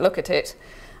look at it.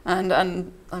 And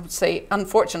I would say,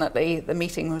 unfortunately, the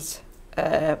meeting was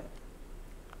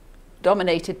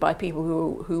dominated by people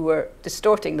who were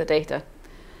distorting the data.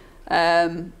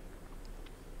 And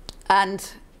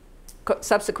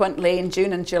subsequently, in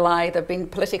June and July, there have been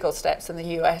political steps in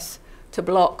the US to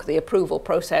block the approval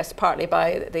process, partly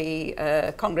by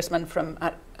the congressman from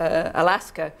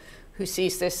Alaska, who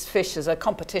sees this fish as a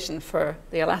competition for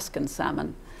the Alaskan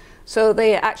salmon. So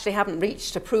they actually haven't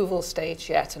reached approval stage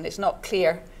yet, and it's not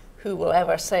clear who will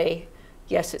ever say,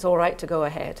 yes, it's all right to go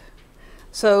ahead.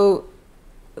 So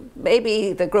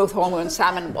maybe the growth hormone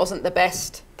salmon wasn't the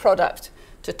best product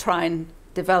to try and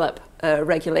develop a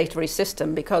regulatory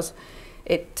system, because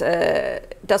it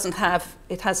doesn't have,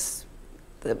 it has,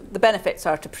 the benefits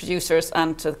are to producers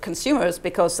and to consumers,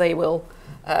 because they will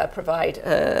provide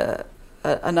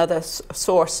another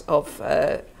source of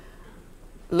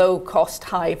low-cost,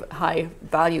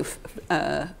 high-value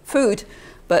food,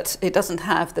 but it doesn't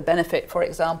have the benefit, for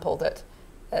example, that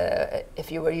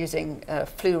if you were using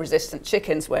flu-resistant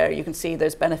chickens, where you can see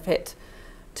there's benefit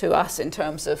to us in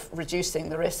terms of reducing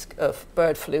the risk of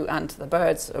bird flu and to the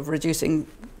birds, of reducing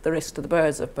the risk to the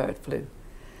birds of bird flu.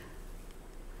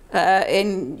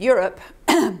 In Europe,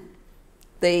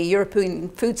 the European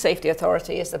Food Safety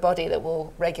Authority is the body that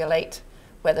will regulate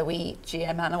whether we eat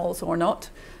GM animals or not,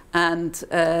 and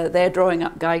they're drawing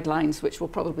up guidelines which will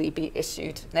probably be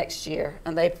issued next year,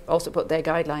 and they've also put their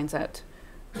guidelines out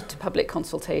to public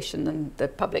consultation, and the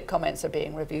public comments are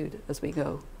being reviewed as we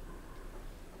go.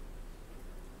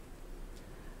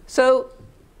 So,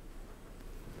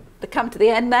 to come to the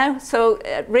end now, so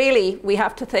really we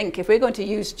have to think, if we're going to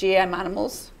use GM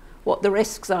animals, what the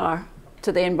risks are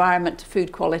to the environment, to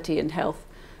food quality and health,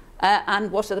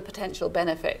 and what are the potential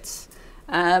benefits.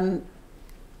 And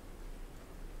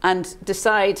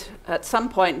decide at some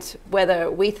point whether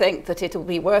we think that it will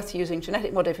be worth using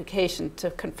genetic modification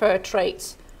to confer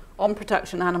traits on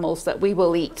production animals that we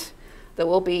will eat, that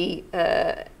will be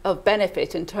of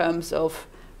benefit in terms of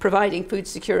providing food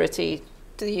security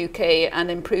to the UK and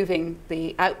improving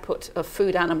the output of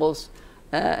food animals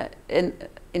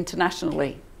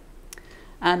internationally.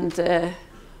 And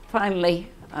finally,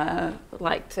 I'd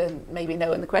like to maybe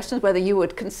know in the questions whether you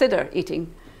would consider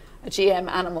eating a GM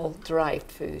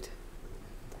animal-derived food.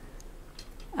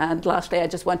 And lastly, I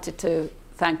just wanted to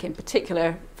thank in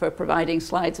particular for providing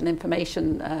slides and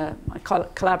information my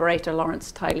collaborator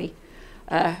Lawrence Tiley,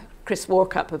 Chris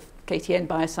Warcup of KTN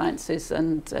Biosciences,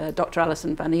 and Dr.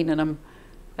 Alison Van Eenenham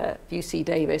at UC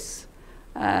Davis,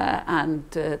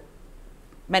 and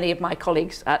many of my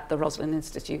colleagues at the Roslin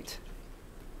Institute.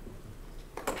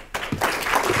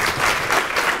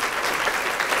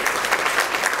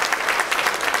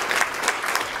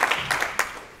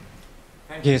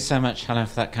 Thank you so much, Helen,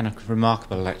 for that kind of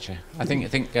remarkable lecture. I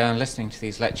think listening to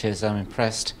these lectures, I'm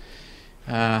impressed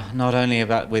not only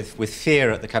with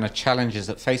fear at the kind of challenges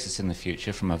that face us in the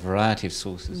future from a variety of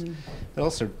sources, but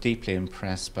also deeply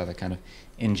impressed by the kind of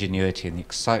ingenuity and the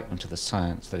excitement of the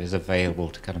science that is available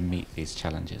to kind of meet these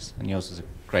challenges. And yours is a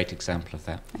great example of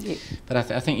that. Thank you. But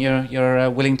I think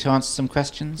you're willing to answer some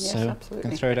questions, yes, so absolutely. I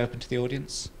can throw it open to the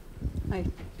audience. Hi.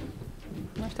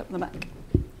 Right up the back.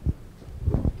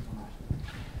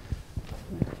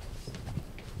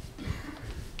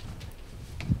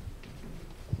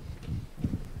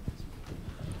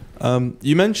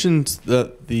 You mentioned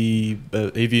that the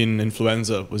avian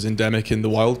influenza was endemic in the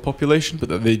wild population, but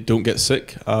that they don't get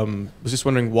sick. I was just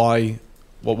wondering why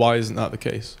isn't that the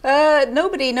case?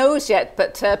 Nobody knows yet,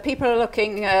 but people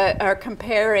are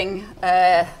comparing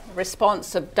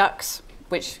response of ducks,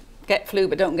 which get flu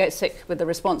but don't get sick, with the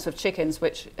response of chickens,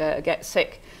 which get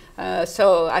sick.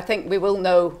 So I think we will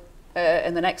know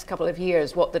in the next couple of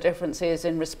years what the difference is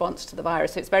in response to the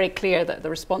virus. It's very clear that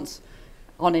the response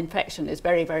on infection is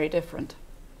very, very different.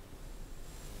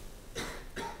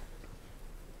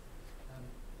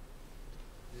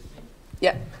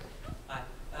 Yeah. Hi.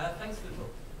 Thanks for the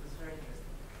talk. It was very interesting.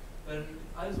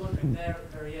 But I was wondering there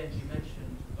at the very end, you mentioned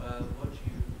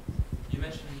you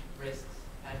mentioned risks,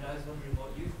 and I was wondering what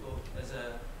you thought as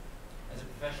a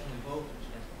professional involved in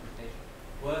genetic modification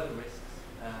were the risks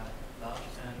large,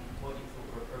 and what you thought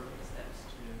were appropriate steps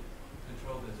to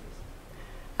control those risks.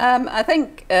 I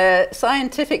think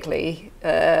scientifically,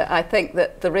 I think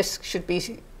that the risk should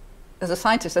be, as a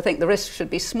scientist, I think the risk should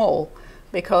be small,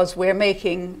 because we're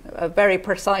making a very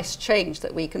precise change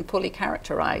that we can fully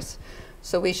characterize.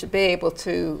 So we should be able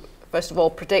to, first of all,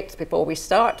 predict before we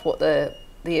start what the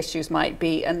issues might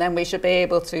be, and then we should be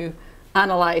able to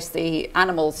analyze the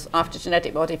animals after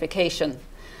genetic modification.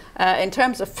 In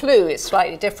terms of flu, it's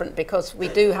slightly different, because we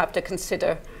do have to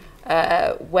consider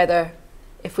whether,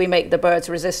 if we make the birds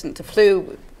resistant to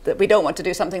flu, that we don't want to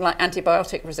do something like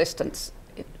antibiotic resistance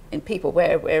in people,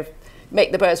 where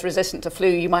make the birds resistant to flu,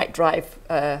 you might drive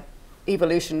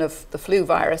evolution of the flu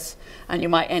virus, and you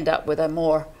might end up with a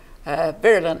more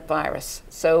virulent virus.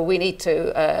 So we need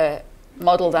to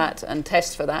model that and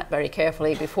test for that very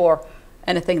carefully before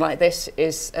anything like this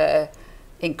is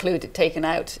taken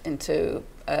out into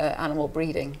animal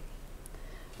breeding.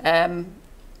 What's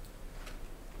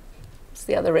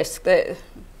the other risk?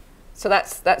 So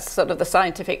that's sort of the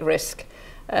scientific risk,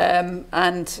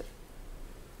 and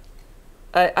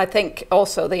I think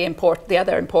also the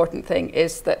other important thing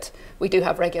is that we do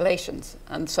have regulations,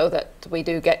 and so that we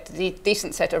do get a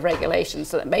decent set of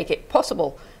regulations that make it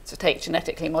possible to take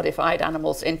genetically modified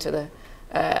animals into the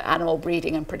animal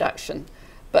breeding and production,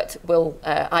 but will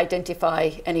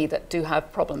identify any that do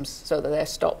have problems so that they're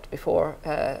stopped before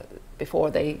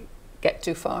they get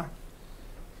too far.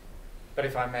 But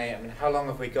if I may, I mean, how long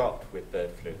have we got with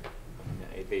bird flu?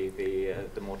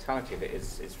 The mortality of it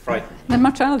is frightening. The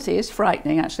mortality is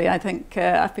frightening, actually. I think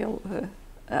I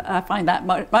find that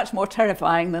much more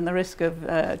terrifying than the risk of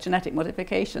genetic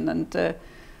modification. And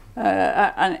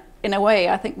in a way,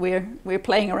 I think we're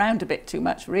playing around a bit too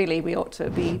much. Really, we ought to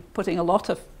be putting a lot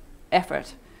of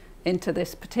effort into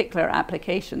this particular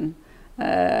application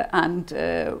and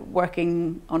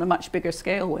working on a much bigger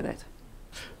scale with it.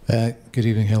 Good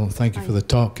evening, Helen. Thank you for the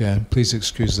talk. Please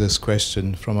excuse this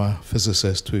question from a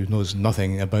physicist who knows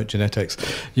nothing about genetics.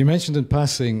 You mentioned in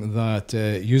passing that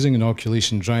using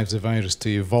inoculation drives the virus to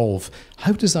evolve.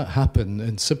 How does that happen?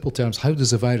 In simple terms, how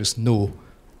does the virus know?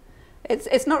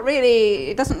 It's not really,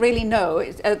 it doesn't really know.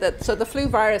 So the flu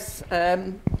virus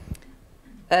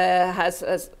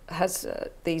has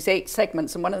these 8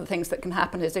 segments, and one of the things that can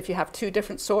happen is if you have 2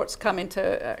 different sorts come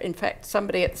into infect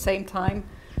somebody at the same time,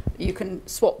 you can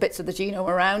swap bits of the genome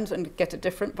around and get a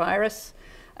different virus.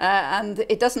 And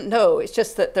it doesn't know, it's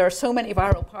just that there are so many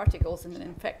viral particles in an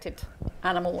infected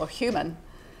animal or human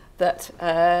that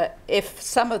if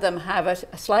some of them have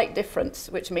a slight difference,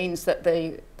 which means that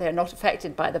they're not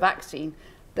affected by the vaccine,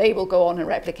 they will go on and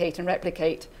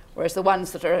replicate, whereas the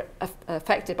ones that are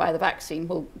affected by the vaccine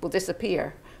will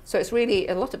disappear. So it's really,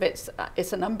 a lot of it's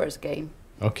a numbers game.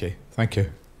 Okay, thank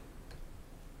you.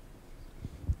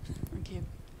 Thank you.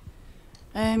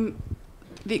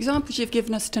 The examples you've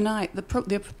given us tonight, the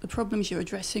problems you're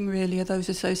addressing really are those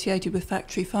associated with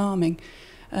factory farming.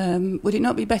 Would it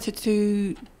not be better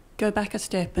to go back a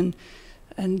step and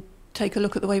take a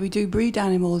look at the way we do breed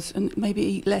animals and maybe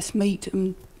eat less meat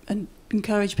and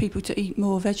encourage people to eat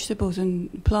more vegetables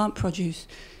and plant produce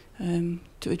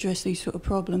to address these sort of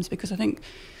problems? Because I think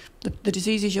the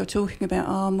diseases you're talking about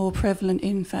are more prevalent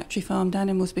in factory farmed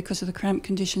animals because of the cramped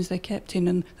conditions they're kept in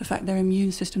and the fact their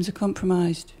immune systems are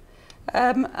compromised.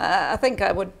 I think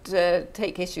I would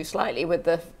take issue slightly with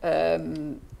that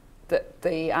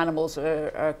the animals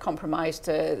are compromised.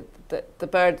 The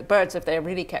birds, if they're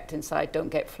really kept inside, don't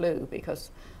get flu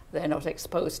because they're not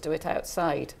exposed to it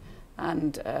outside.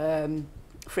 And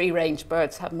free-range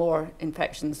birds have more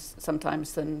infections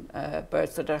sometimes than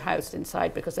birds that are housed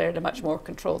inside because they're in a much more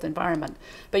controlled environment.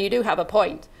 But you do have a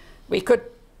point. We could,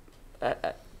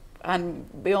 and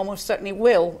we almost certainly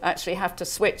will, actually have to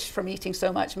switch from eating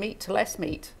so much meat to less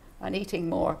meat and eating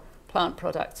more plant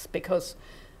products because,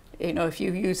 you know, if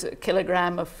you use a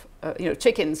kilogram of,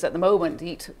 chickens at the moment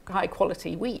eat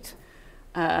high-quality wheat,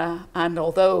 and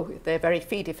although they're very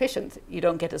feed efficient, you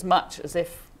don't get as much as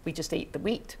if we just eat the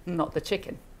wheat, not the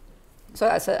chicken. So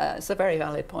that's a very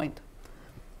valid point.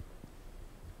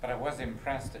 But I was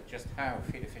impressed at just how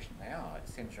feed efficient they are. It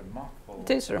seems remarkable.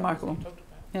 It is remarkable.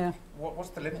 Yeah. What's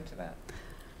the limit to that?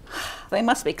 They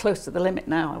must be close to the limit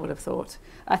now, I would have thought.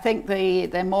 I think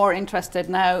they're more interested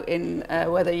now in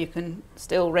whether you can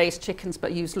still raise chickens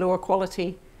but use lower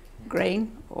quality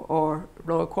grain or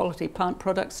lower quality plant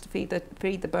products to feed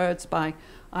the birds by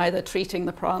either treating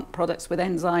the plant products with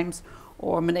enzymes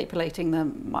or manipulating the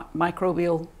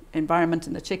microbial environment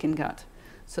in the chicken gut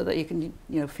so that you can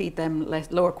feed them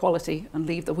lower quality and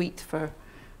leave the wheat for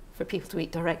people to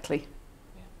eat directly.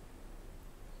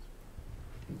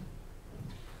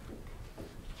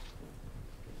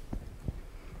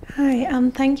 Hi,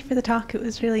 thank you for the talk. It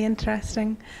was really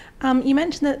interesting. You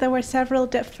mentioned that there were several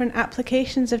different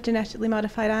applications of genetically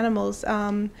modified animals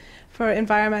for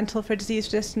environmental, for disease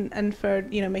resistant, and for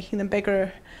making them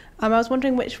bigger. I was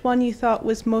wondering which one you thought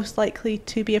was most likely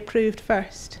to be approved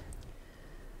first.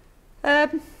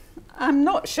 I'm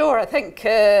not sure. I think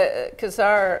because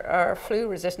our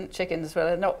flu-resistant chickens, well,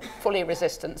 they're not fully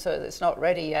resistant, so it's not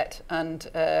ready yet, and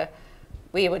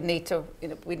we would need to,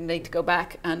 we'd need to go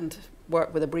back and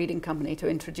work with a breeding company to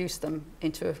introduce them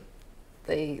into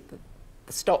the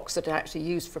stocks that are actually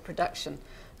used for production.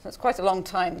 So it's quite a long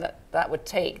time that would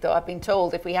take, though I've been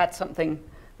told if we had something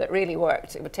that really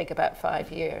worked, it would take about 5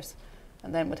 years,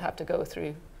 and then would have to go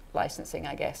through licensing,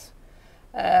 I guess.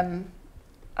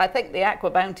 I think the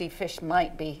Aqua Bounty fish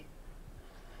might be,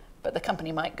 but the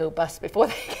company might go bust before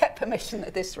they get permission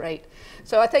at this rate.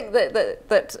 So I think that the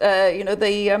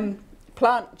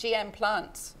GM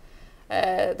plants,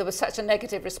 there was such a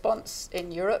negative response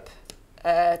in Europe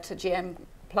to GM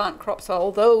plant crops,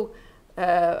 although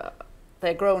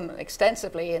they're grown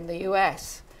extensively in the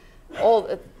US. All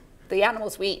the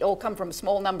animals we eat all come from a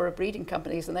small number of breeding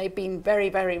companies, and they've been very,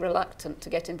 very reluctant to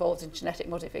get involved in genetic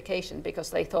modification because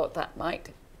they thought that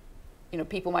might,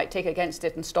 people might take against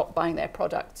it and stop buying their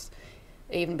products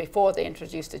even before they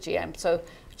introduced a GM. So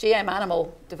GM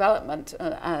animal development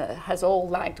has all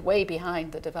lagged way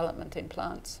behind the development in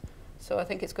plants. So I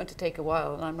think it's going to take a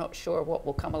while, and I'm not sure what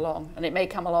will come along. And it may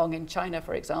come along in China,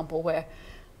 for example, where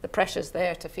the pressures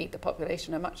there to feed the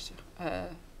population are much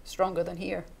stronger than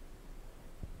here.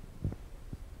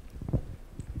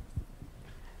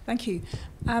 Thank you.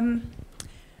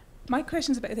 My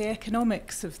question is about the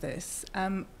economics of this.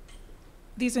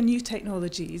 These are new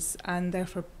technologies, and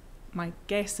therefore my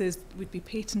guess is would be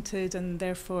patented and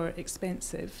therefore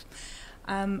expensive.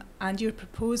 And you're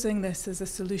proposing this as a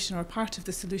solution, or part of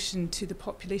the solution, to the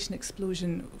population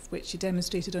explosion, which you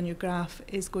demonstrated on your graph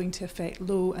is going to affect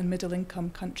low and middle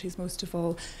income countries, most of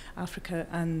all Africa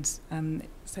and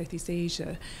Southeast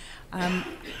Asia.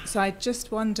 So I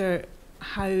just wonder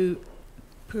how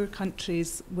poor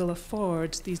countries will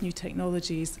afford these new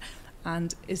technologies,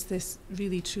 and is this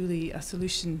really truly a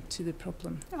solution to the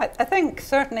problem? I think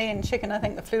certainly in chicken, I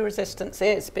think the flu resistance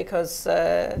is, because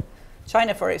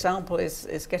China, for example,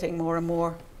 is getting more and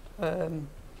more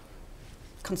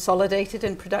consolidated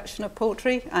in production of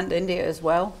poultry, and India as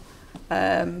well.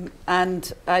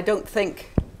 And I don't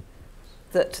think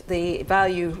that the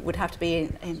value would have to be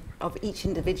of each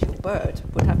individual bird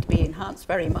would have to be enhanced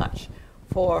very much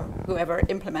for whoever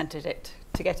implemented it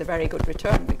to get a very good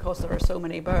return, because there are so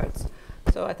many birds.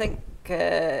 So I think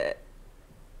it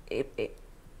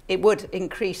would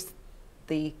increase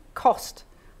the cost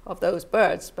of those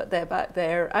birds, but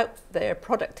their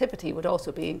productivity would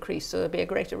also be increased, so there'd be a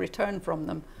greater return from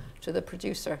them to the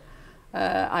producer.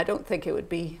 I don't think it would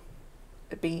be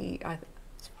as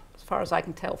far as I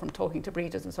can tell from talking to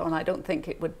breeders and so on, I don't think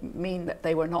it would mean that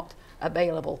they were not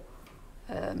available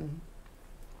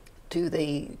to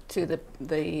the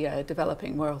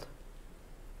developing world.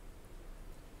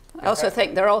 I also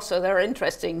think there are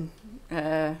interesting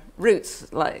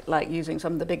routes, like using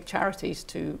some of the big charities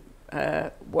to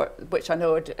work, which I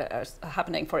know are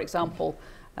happening. For example,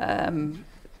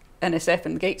 NSF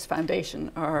and Gates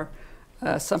Foundation are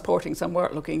supporting some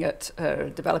work looking at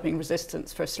developing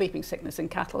resistance for sleeping sickness in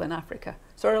cattle in Africa.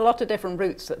 So there are a lot of different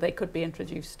routes that they could be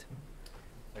introduced.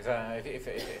 If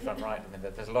I'm right, I mean,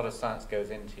 there's a lot of science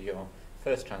goes into your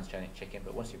first transgenic chicken,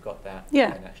 but once you've got that, yeah,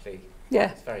 then actually,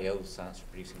 yeah, it's very old science for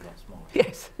producing lots more.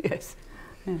 Yes, yes.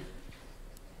 Yeah.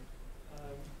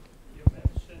 You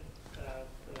mentioned that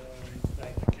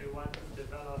like if you want to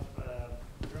develop a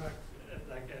drug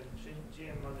like a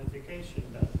gene modification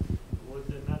that would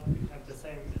not have the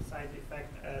same side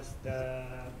effect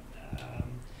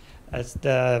as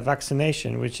the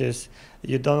vaccination, which is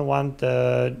you don't want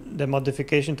the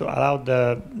modification to allow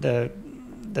the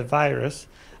virus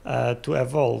to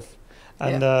evolve,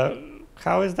 and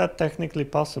how is that technically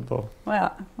possible?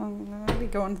 Well, let me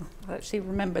go on. I actually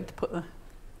remembered to put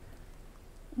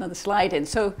another slide in.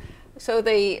 So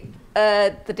the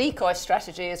decoy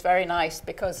strategy is very nice,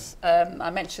 because I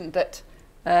mentioned that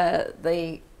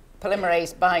the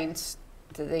polymerase binds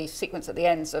to the sequence at the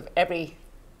ends of every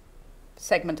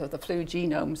segment of the flu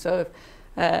genome. So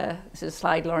this is a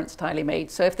slide Lawrence Tiley made.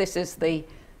 So if this is the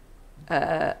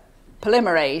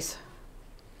polymerase,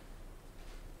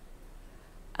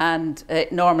 and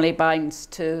it normally binds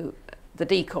to the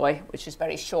decoy, which is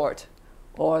very short,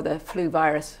 or the flu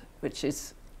virus, which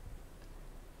is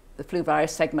the flu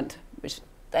virus segment, which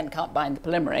then can't bind the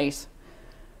polymerase.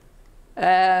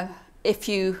 If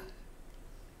you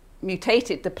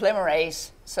mutated the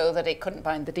polymerase so that it couldn't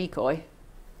bind the decoy,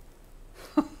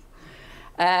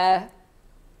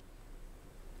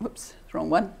 whoops, wrong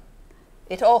one,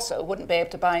 it also wouldn't be able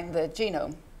to bind the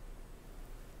genome.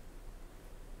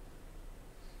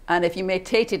 And if you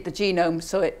mutated the genome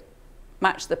so it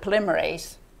matched the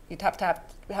polymerase, you'd have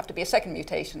to be a second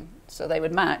mutation, so they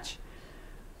would match.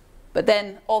 But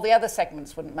then all the other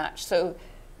segments wouldn't match. So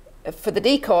for the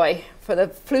decoy, for the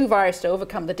flu virus to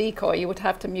overcome the decoy, you would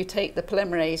have to mutate the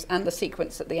polymerase and the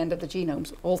sequence at the end of the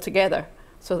genomes all together.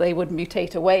 So they would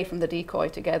mutate away from the decoy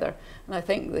together. And I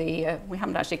think we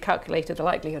haven't actually calculated the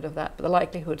likelihood of that, but the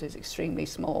likelihood is extremely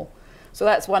small. So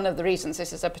that's one of the reasons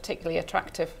this is a particularly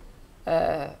attractive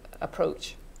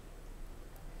approach.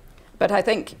 But I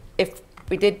think if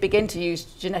we did begin to use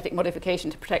genetic modification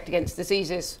to protect against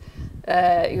diseases,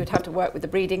 you would have to work with the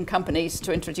breeding companies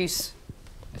to introduce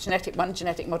one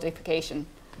genetic modification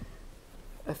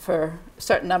for a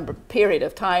certain period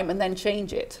of time and then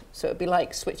change it. So it'd be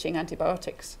like switching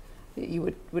antibiotics.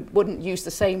 You wouldn't use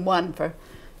the same one for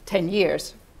 10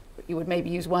 years. You would maybe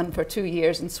use one for 2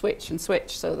 years and switch,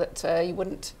 so that you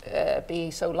wouldn't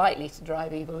be so likely to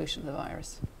drive evolution of the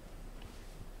virus.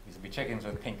 These would be chickens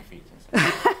with pink feet and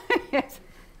stuff. Yes.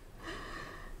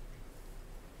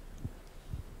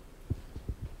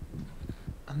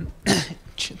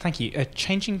 Thank you.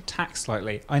 Changing tack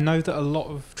slightly, I know that a lot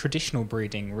of traditional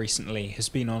breeding recently has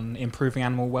been on improving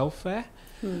animal welfare,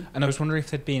 and I was wondering if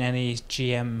there'd been any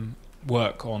GM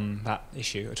work on that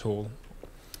issue at all.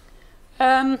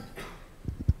 I'm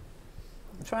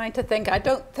trying to think. I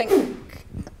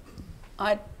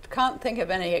can't think of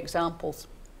any examples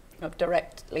of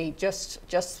directly just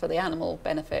for the animal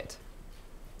benefit.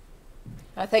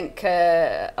 I think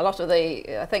the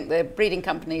breeding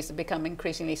companies have become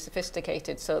increasingly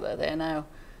sophisticated, so that they're now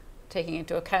taking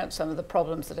into account some of the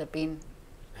problems that have been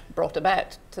brought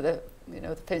about to the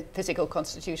physical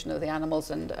constitution of the animals,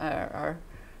 and are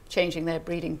changing their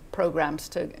breeding programs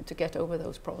to get over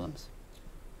those problems.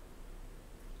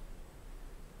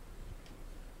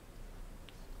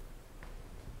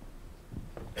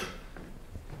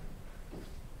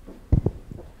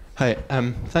 Hi,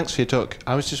 thanks for your talk.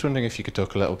 I was just wondering if you could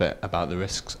talk a little bit about the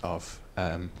risks of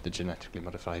the genetically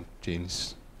modified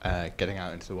genes getting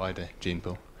out into the wider gene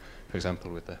pool, for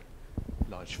example, with the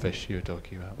large fish you were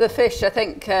talking about. The fish, I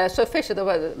think, so fish are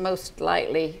the most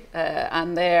likely,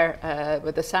 and there,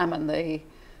 with the salmon, the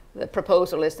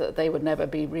proposal is that they would never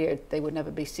be reared, they would never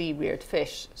be sea-reared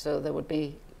fish, so there would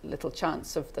be little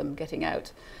chance of them getting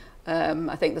out.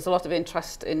 I think there's a lot of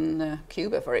interest in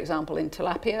Cuba, for example, in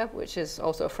tilapia, which is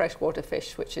also a freshwater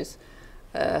fish, which is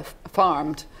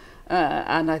farmed,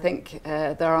 and I think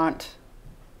they're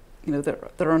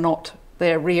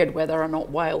reared where there are not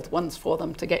wild ones for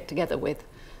them to get together with.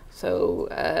 So,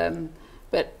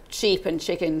 but sheep and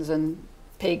chickens and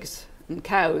pigs and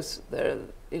cows, there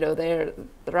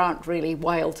aren't really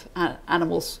wild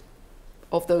animals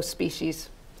of those species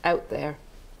out there.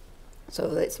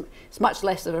 So it's much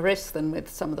less of a risk than with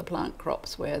some of the plant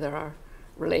crops where there are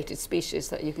related species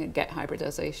that you can get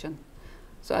hybridization.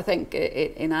 So I think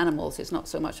in animals it's not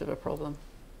so much of a problem.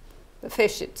 The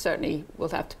fish, it certainly will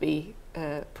have to be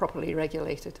properly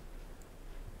regulated.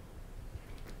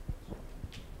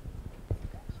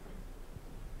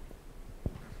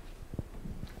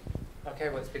 Okay,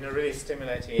 well, it's been a really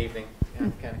stimulating evening.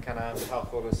 Can I, on behalf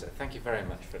of all of us, thank you very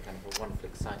much for kind of a wonderful,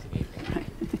 exciting evening.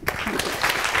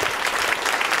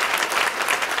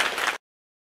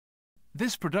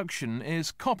 This production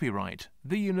is copyright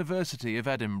the University of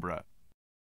Edinburgh.